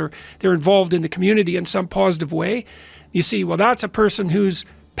business or they're involved in the community in some positive way. You see, well, that's a person whose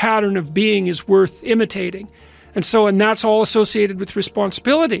pattern of being is worth imitating. And that's all associated with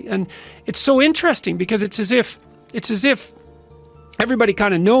responsibility. And it's so interesting because it's as if everybody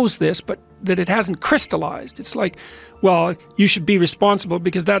kind of knows this, but that it hasn't crystallized. It's like, well, you should be responsible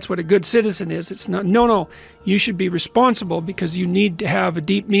because that's what a good citizen is. It's not, no, you should be responsible because you need to have a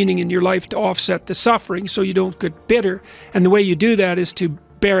deep meaning in your life to offset the suffering so you don't get bitter. And the way you do that is to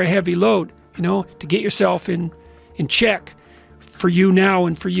bear a heavy load. to get yourself in check for you now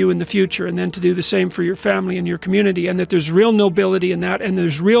and for you in the future, and then to do the same for your family and your community, and that there's real nobility in that, and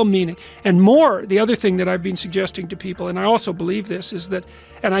there's real meaning. And more, the other thing that I've been suggesting to people, and I also believe this, is that,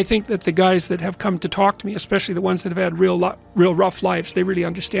 and I think that the guys that have come to talk to me, especially the ones that have had real rough lives, they really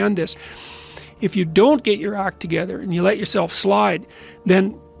understand this. If you don't get your act together and you let yourself slide,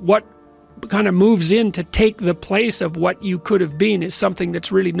 then what kind of moves in to take the place of what you could have been is something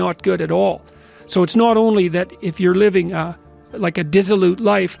that's really not good at all. So it's not only that if you're living like a dissolute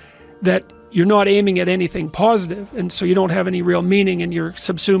life, that you're not aiming at anything positive, and so you don't have any real meaning, and you're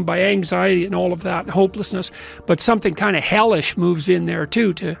subsumed by anxiety and all of that, and hopelessness, but something kind of hellish moves in there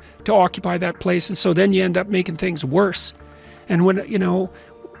too to occupy that place, and so then you end up making things worse. And when,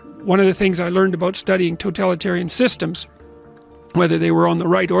 one of the things I learned about studying totalitarian systems, whether they were on the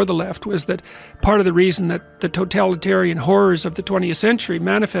right or the left, was that part of the reason that the totalitarian horrors of the 20th century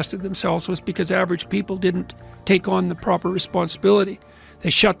manifested themselves was because average people didn't take on the proper responsibility. They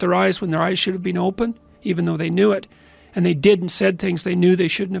shut their eyes when their eyes should have been open, even though they knew it, and they did and said things they knew they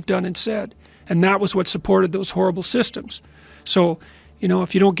shouldn't have done and said. And that was what supported those horrible systems. So,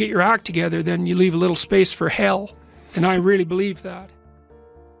 if you don't get your act together, then you leave a little space for hell. And I really believe that.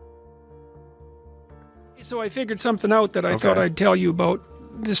 So I figured something out that I thought I'd tell you about.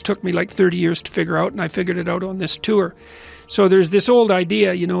 This took me like 30 years to figure out, and I figured it out on this tour. So there's this old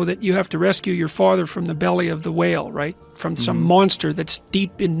idea, that you have to rescue your father from the belly of the whale, right? From some monster that's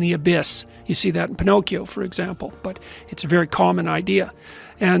deep in the abyss. You see that in Pinocchio, for example, but it's a very common idea.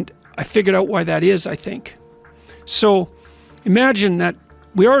 And I figured out why that is, I think. So imagine that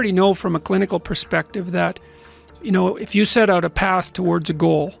we already know from a clinical perspective that, if you set out a path towards a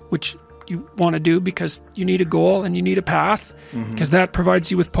goal, which you want to do because you need a goal and you need a path, because that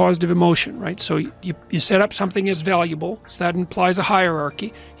provides you with positive emotion, right? So you set up something as valuable, so that implies a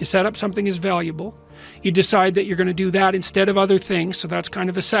hierarchy. You set up something as valuable. You decide that you're going to do that instead of other things, so that's kind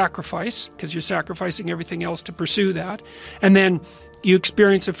of a sacrifice, because you're sacrificing everything else to pursue that. And then you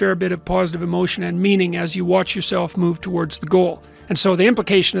experience a fair bit of positive emotion and meaning as you watch yourself move towards the goal. And so the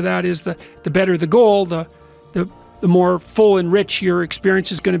implication of that is the better the goal, the more full and rich your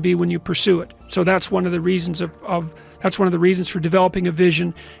experience is going to be when you pursue it. So that's one of the reasons that's one of the reasons for developing a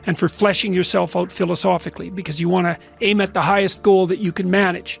vision and for fleshing yourself out philosophically, because you want to aim at the highest goal that you can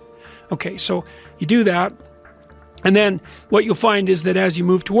manage. Okay, so you do that, and then what you'll find is that as you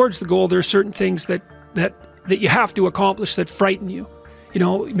move towards the goal, there are certain things that you have to accomplish that frighten you.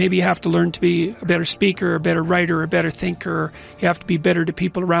 Maybe you have to learn to be a better speaker, a better writer, a better thinker, or you have to be better to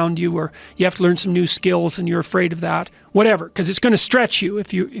people around you, or you have to learn some new skills and you're afraid of that, whatever, because it's going to stretch you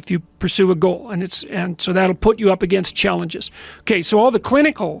if you pursue a goal, and so that'll put you up against challenges. Okay, so all the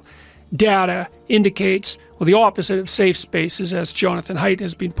clinical data indicates, well, the opposite of safe spaces, as Jonathan Haidt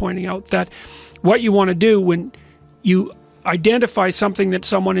has been pointing out, that what you want to do when you identify something that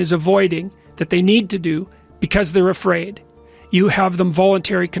someone is avoiding that they need to do because they're afraid, you have them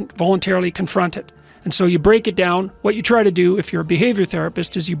voluntarily confront it. And so you break it down. What you try to do if you're a behavior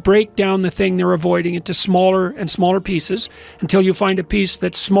therapist is you break down the thing they're avoiding into smaller and smaller pieces until you find a piece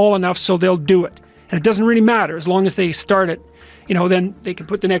that's small enough so they'll do it. And it doesn't really matter as long as they start it. Then they can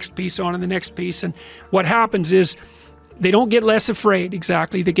put the next piece on and the next piece. And what happens is they don't get less afraid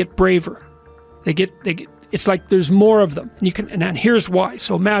exactly. They get braver. They get. It's like there's more of them. And here's why.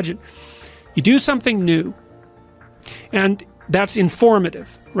 So imagine you do something new, and that's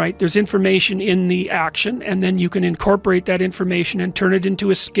informative, right? There's information in the action, and then you can incorporate that information and turn it into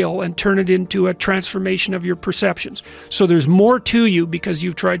a skill and turn it into a transformation of your perceptions. So there's more to you because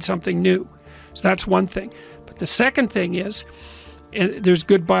you've tried something new. So that's one thing. But the second thing is, and there's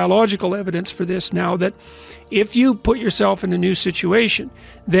good biological evidence for this now, that if you put yourself in a new situation,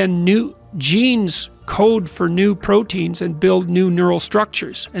 then new genes code for new proteins and build new neural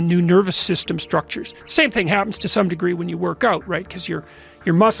structures and new nervous system structures. Same thing happens to some degree when you work out, right? Because your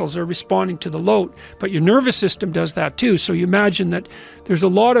muscles are responding to the load, but your nervous system does that too. So you imagine that there's a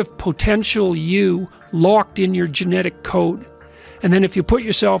lot of potential you locked in your genetic code. And then if you put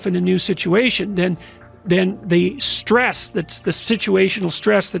yourself in a new situation, then the stress, that's the situational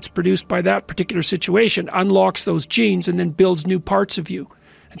stress that's produced by that particular situation, unlocks those genes and then builds new parts of you.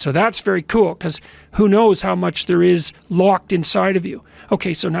 And so that's very cool, because who knows how much there is locked inside of you.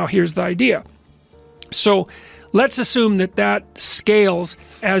 Okay, so now here's the idea. So let's assume that scales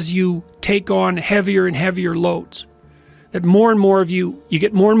as you take on heavier and heavier loads. That more and more of you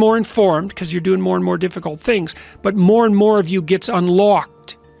get more and more informed because you're doing more and more difficult things, but more and more of you gets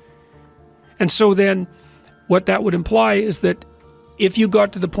unlocked. And so then what that would imply is that if you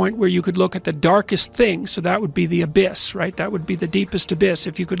got to the point where you could look at the darkest things, so that would be the abyss, right? That would be the deepest abyss.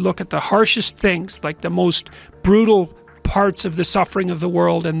 If you could look at the harshest things, like the most brutal parts of the suffering of the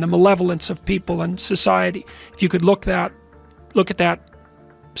world and the malevolence of people and society, if you could look at that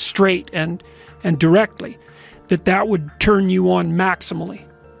straight and directly, that would turn you on maximally.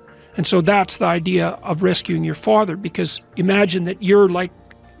 And so that's the idea of rescuing your father, because imagine that you're like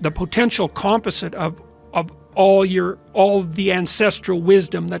the potential composite of all the ancestral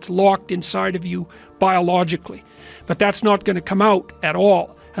wisdom that's locked inside of you biologically. But that's not going to come out at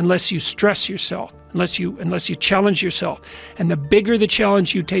all unless you stress yourself, unless you challenge yourself. And the bigger the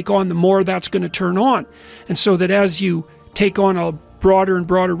challenge you take on, the more that's going to turn on. And so that as you take on a broader and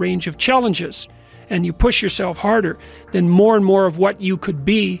broader range of challenges, and you push yourself harder, then more and more of what you could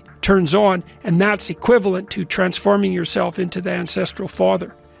be turns on, and that's equivalent to transforming yourself into the ancestral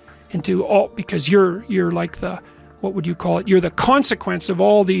father, because you're like what would you call it? You're the consequence of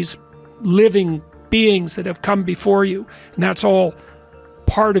all these living beings that have come before you, and that's all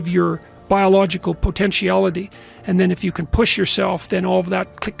part of your biological potentiality. And then if you can push yourself, then all of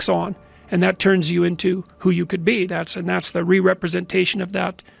that clicks on, and that turns you into who you could be. That's the re-representation of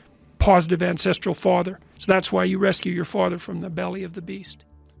that positive ancestral father. So that's why you rescue your father from the belly of the beast.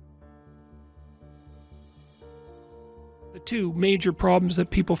 The two major problems that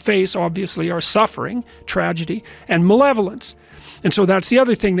people face, obviously, are suffering, tragedy, and malevolence. And so that's the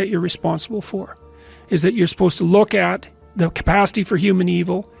other thing that you're responsible for, is that you're supposed to look at the capacity for human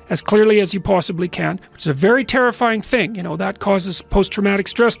evil as clearly as you possibly can, which is a very terrifying thing. That causes post-traumatic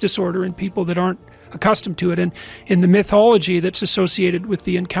stress disorder in people that aren't accustomed to it. And in the mythology that's associated with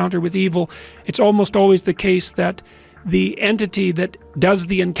the encounter with evil, it's almost always the case that the entity that does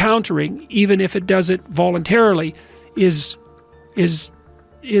the encountering, even if it does it voluntarily, is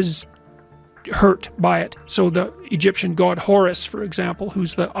hurt by it. So the Egyptian god Horus, for example,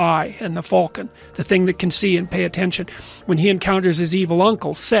 who's the eye and the falcon, the thing that can see and pay attention, when he encounters his evil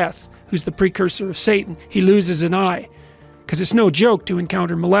uncle Seth, who's the precursor of Satan, he loses an eye, because it's no joke to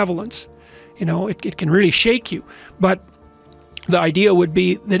encounter malevolence. It can really shake you. But the idea would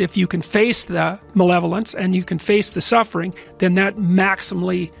be that if you can face the malevolence and you can face the suffering, then that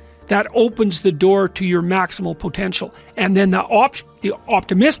opens the door to your maximal potential. And then the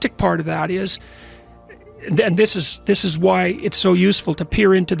optimistic part of that is, and this is why it's so useful to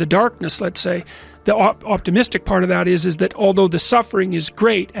peer into the darkness, let's say, the optimistic part of that is that although the suffering is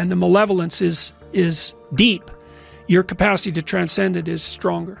great and the malevolence is deep, your capacity to transcend it is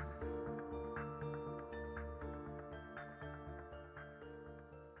stronger.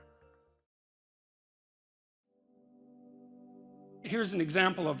 Here's an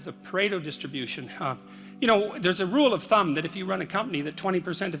example of the Pareto distribution. There's a rule of thumb that if you run a company, that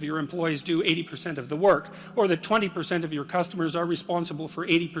 20% of your employees do 80% of the work, or that 20% of your customers are responsible for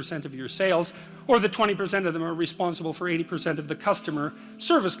 80% of your sales, or that 20% of them are responsible for 80% of the customer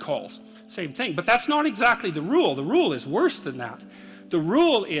service calls. Same thing. But that's not exactly the rule. The rule is worse than that. The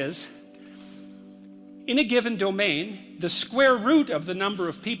rule is, in a given domain, the square root of the number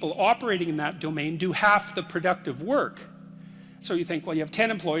of people operating in that domain do half the productive work. So you think, well, you have 10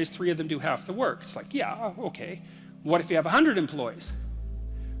 employees, 3 of them do half the work. It's like, yeah, okay. What if you have 100 employees?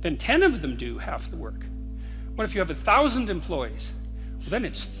 Then 10 of them do half the work. What if you have 1,000 employees? Well, then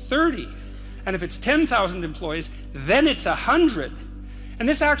it's 30. And if it's 10,000 employees, then it's 100. And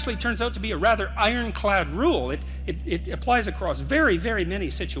this actually turns out to be a rather ironclad rule. It applies across very, very many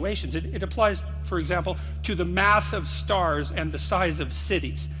situations. It applies, for example, to the mass of stars and the size of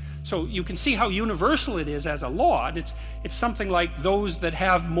cities. So you can see how universal it is as a law. And it's something like those that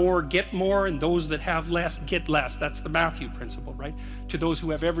have more get more, and those that have less get less. That's the Matthew principle, right? To those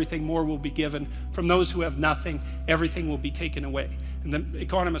who have everything, more will be given. From those who have nothing, everything will be taken away. And the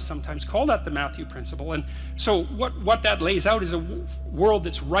economists sometimes call that the Matthew principle. And so what that lays out is a world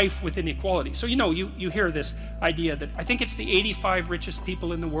that's rife with inequality. So you hear this idea that I think it's the 85 richest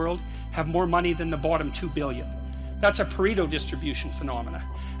people in the world have more money than the bottom 2 billion. That's a Pareto distribution phenomena.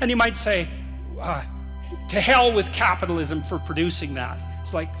 And you might say, to hell with capitalism for producing that.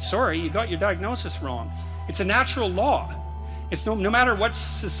 It's like, sorry, you got your diagnosis wrong. It's a natural law. It's no matter what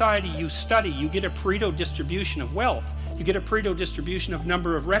society you study, you get a Pareto distribution of wealth. You get a Pareto distribution of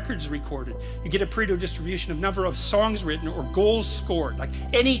number of records recorded. You get a Pareto distribution of number of songs written or goals scored. Like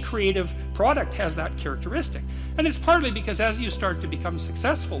any creative product has that characteristic. And it's partly because as you start to become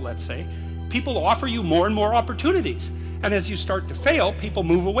successful, let's say, people offer you more and more opportunities. And as you start to fail, people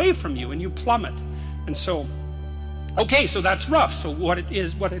move away from you and you plummet. And so, okay, so that's rough. So what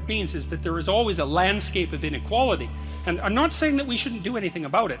it means is that there is always a landscape of inequality. And I'm not saying that we shouldn't do anything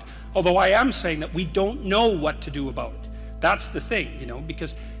about it, although I am saying that we don't know what to do about it. That's the thing, you know,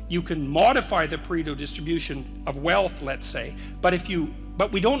 because you can modify the Pareto distribution of wealth, let's say, but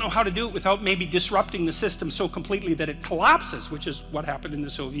we don't know how to do it without maybe disrupting the system so completely that it collapses, which is what happened in the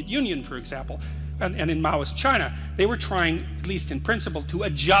Soviet Union, for example, and in Maoist China. They were trying, at least in principle, to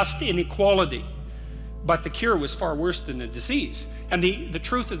adjust inequality. But the cure was far worse than the disease. And the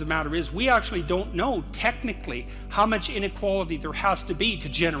truth of the matter is, we actually don't know technically how much inequality there has to be to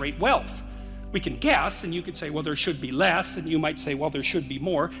generate wealth. We can guess, and you could say, well, there should be less, and you might say, well, there should be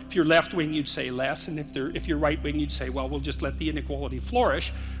more. If you're left-wing, you'd say less, and if you're right-wing, you'd say, well, we'll just let the inequality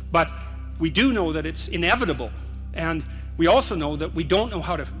flourish. But we do know that it's inevitable, and we also know that we don't know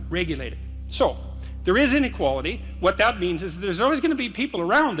how to regulate it. So, there is inequality. What that means is there's always going to be people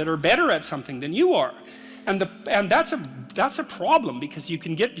around that are better at something than you are. And that's a problem, because you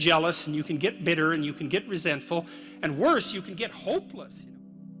can get jealous, and you can get bitter, and you can get resentful, and worse, you can get hopeless.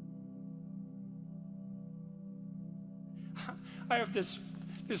 I have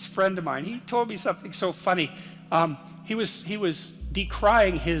this friend of mine. He told me something so funny. He was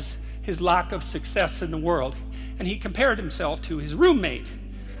decrying his lack of success in the world, and he compared himself to his roommate.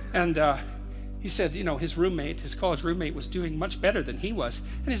 And he said, you know, his college roommate was doing much better than he was,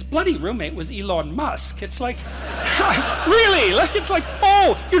 and his bloody roommate was Elon Musk. It's like, really? Like, it's like,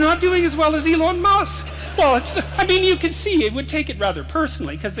 oh, you're not doing as well as Elon Musk. Well, I mean, you can see it would take it rather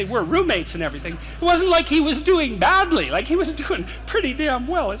personally, because they were roommates and everything. It wasn't like he was doing badly. Like, he was doing pretty damn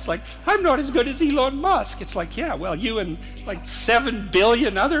well. It's like, I'm not as good as Elon Musk. It's like, yeah, well, you and like 7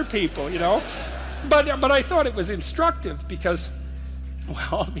 billion other people, you know. But I thought it was instructive because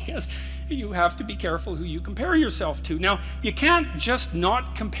you have to be careful who you compare yourself to. Now, you can't just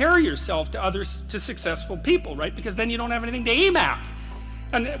not compare yourself to successful people, right? Because then you don't have anything to aim at.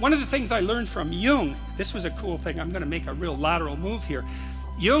 And one of the things I learned from Jung, this was a cool thing, I'm going to make a real lateral move here.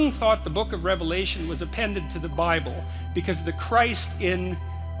 Jung thought the book of Revelation was appended to the Bible because the Christ in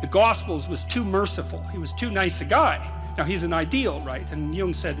the Gospels was too merciful. He was too nice a guy. Now, he's an ideal, right? And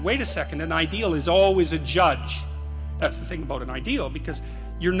Jung said, wait a second, an ideal is always a judge. That's the thing about an ideal, because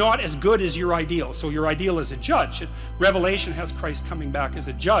you're not as good as your ideal, so your ideal is a judge. Revelation has Christ coming back as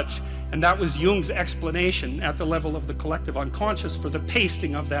a judge, and that was Jung's explanation at the level of the collective unconscious for the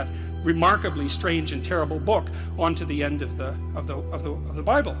pasting of that remarkably strange and terrible book onto the end of the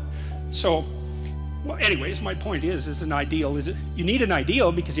Bible. So, well, anyways, my point is an ideal you need an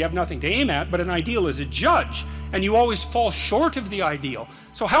ideal because you have nothing to aim at, but an ideal is a judge, and you always fall short of the ideal.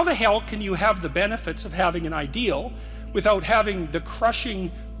 So how the hell can you have the benefits of having an ideal without having the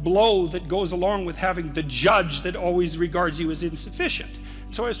crushing blow that goes along with having the judge that always regards you as insufficient?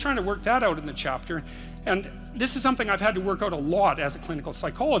 So I was trying to work that out in the chapter, and this is something I've had to work out a lot as a clinical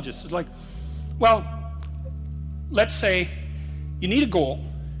psychologist. It's like, well, let's say you need a goal,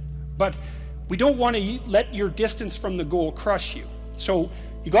 but we don't want to let your distance from the goal crush you. So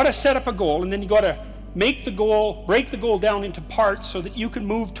you got to set up a goal, and then you got to break the goal down into parts so that you can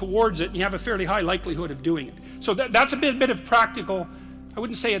move towards it, and you have a fairly high likelihood of doing it. So that's a bit of practical, I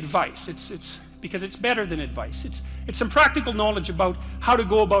wouldn't say advice, it's because it's better than advice. It's some practical knowledge about how to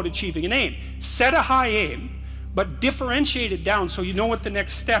go about achieving an aim. Set a high aim, but differentiate it down so you know what the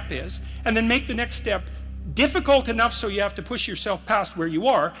next step is, and then make the next step difficult enough so you have to push yourself past where you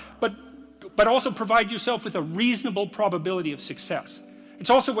are, but also provide yourself with a reasonable probability of success. It's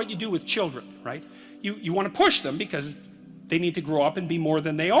also what you do with children, right? You want to push them because they need to grow up and be more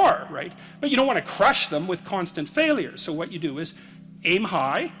than they are, right? But you don't want to crush them with constant failure. So what you do is aim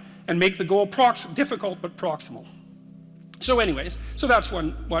high and make the goal difficult but proximal. So anyways, so that's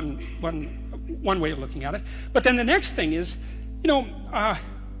one way of looking at it. But then the next thing is, you know, I've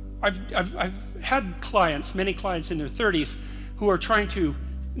had clients, many clients in their 30s, who are trying to.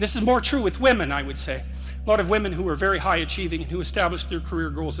 This is more true with women, I would say. A lot of women who are very high achieving and who established their career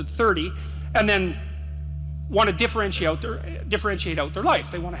goals at 30, and then want to differentiate out their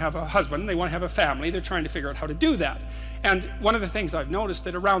life. They want to have a husband, they want to have a family, they're trying to figure out how to do that. And one of the things I've noticed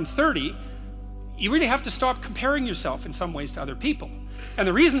that around 30, you really have to stop comparing yourself in some ways to other people. And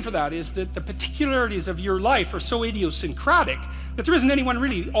the reason for that is that the particularities of your life are so idiosyncratic that there isn't anyone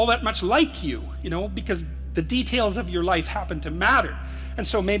really all that much like you, you know, because the details of your life happen to matter. And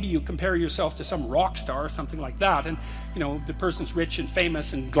so maybe you compare yourself to some rock star or something like that, and you know, the person's rich and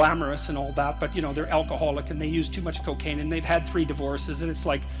famous and glamorous and all that, but you know, they're alcoholic and they use too much cocaine and they've had 3 divorces, and it's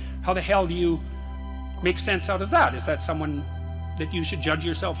like, how the hell do you make sense out of that? Is that someone that you should judge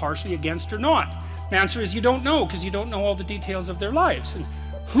yourself harshly against or not? The answer is you don't know, because you don't know all the details of their lives. And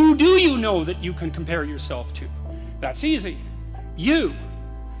who do you know that you can compare yourself to? That's easy. You.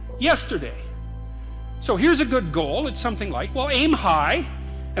 Yesterday. So here's a good goal. It's something like, well, aim high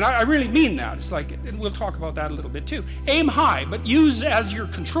And I really mean that. It's like, and we'll talk about that a little bit too. Aim high, but use as your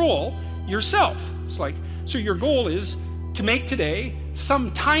control yourself. It's like, so your goal is to make today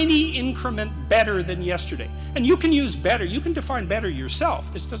some tiny increment better than yesterday. And you can use better, you can define better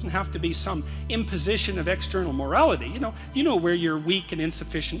yourself. This doesn't have to be some imposition of external morality. You know where you're weak and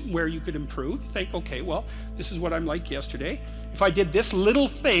insufficient, where you could improve. Think, okay, well, this is what I'm like yesterday. If I did this little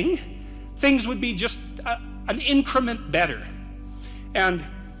thing, things would be just an increment better. And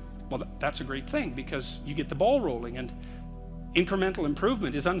well, that's a great thing, because you get the ball rolling, and incremental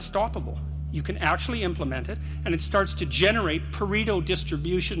improvement is unstoppable. You can actually implement it, and it starts to generate Pareto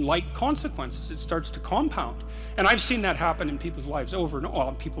distribution-like consequences. It starts to compound. And I've seen that happen in people's lives over and over.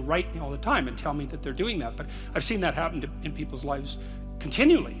 Well, people write me all the time and tell me that they're doing that, but I've seen that happen in people's lives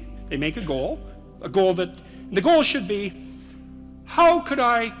continually. They make a goal that, the goal should be, how could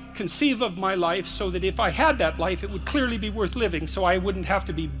I conceive of my life so that if I had that life, it would clearly be worth living, so I wouldn't have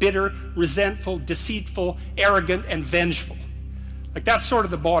to be bitter, resentful, deceitful, arrogant, and vengeful. Like, that's sort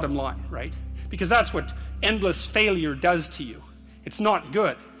of the bottom line, right? Because that's what endless failure does to you. It's not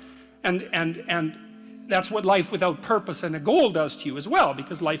good. And that's what life without purpose and a goal does to you as well,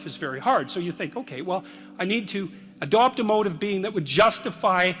 because life is very hard. So you think, okay, well, I need to adopt a mode of being that would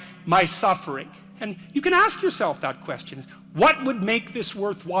justify my suffering. And you can ask yourself that question. What would make this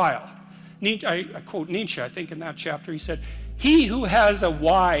worthwhile? I quote Nietzsche, I think, in that chapter. He said, "He who has a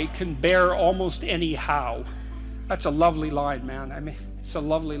why can bear almost any how." That's a lovely line, man. I mean, it's a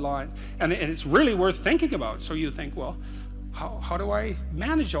lovely line. And it's really worth thinking about. So you think, well, how do I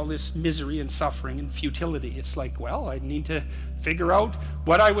manage all this misery and suffering and futility? It's like, well, I need to figure out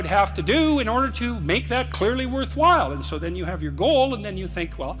what I would have to do in order to make that clearly worthwhile. And so then you have your goal, and then you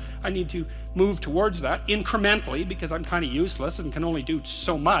think, well, I need to move towards that incrementally, because I'm kind of useless and can only do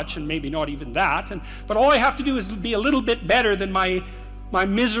so much, and maybe not even that. But all I have to do is be a little bit better than my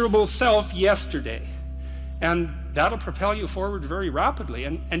miserable self yesterday. And that'll propel you forward very rapidly,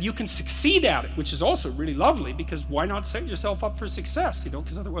 and you can succeed at it, which is also really lovely, because why not set yourself up for success,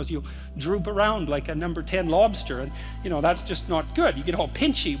 because otherwise you'll droop around like a number 10 lobster, and that's just not good. You get all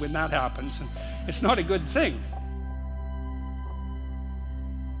pinchy when that happens, and it's not a good thing.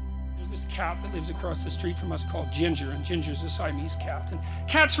 There's this cat that lives across the street from us called Ginger, and Ginger's a Siamese cat, and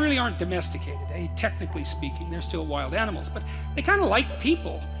cats really aren't domesticated. Technically speaking, they're still wild animals, but they kind of like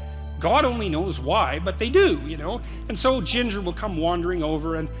people. God only knows why, but they do, And so Ginger will come wandering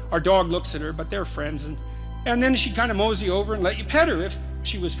over, and our dog looks at her, but they're friends. And then she'd kind of mosey over and let you pet her if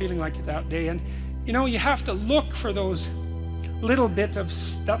she was feeling like it that day. And, you have to look for that little bit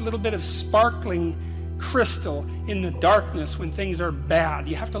of sparkling crystal in the darkness when things are bad.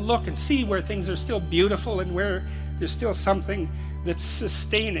 You have to look and see where things are still beautiful and where there's still something that's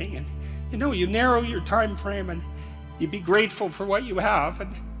sustaining. And, you narrow your time frame, and you be grateful for what you have,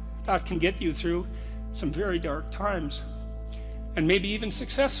 and that can get you through some very dark times, and maybe even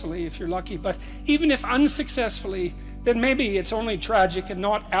successfully if you're lucky. But even if unsuccessfully, then maybe it's only tragic and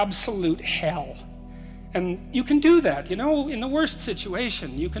not absolute hell. And you can do that, in the worst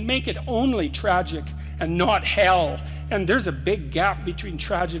situation. You can make it only tragic and not hell. And there's a big gap between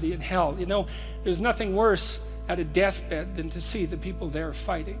tragedy and hell. There's nothing worse at a deathbed than to see the people there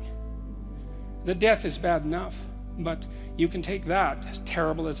fighting. The death is bad enough, but you can take that, as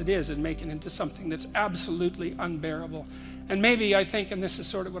terrible as it is, and make it into something that's absolutely unbearable. And maybe I think, and this is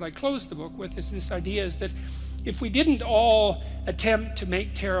sort of what I closed the book with, is this idea is that if we didn't all attempt to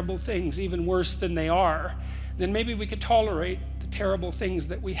make terrible things even worse than they are, then maybe we could tolerate the terrible things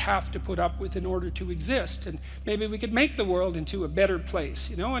that we have to put up with in order to exist. And maybe we could make the world into a better place,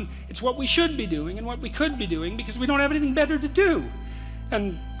 and it's what we should be doing and what we could be doing, because we don't have anything better to do.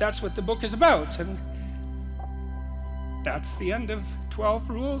 And that's what the book is about. And that's the end of 12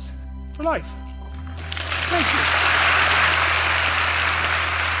 Rules for Life. Thank you.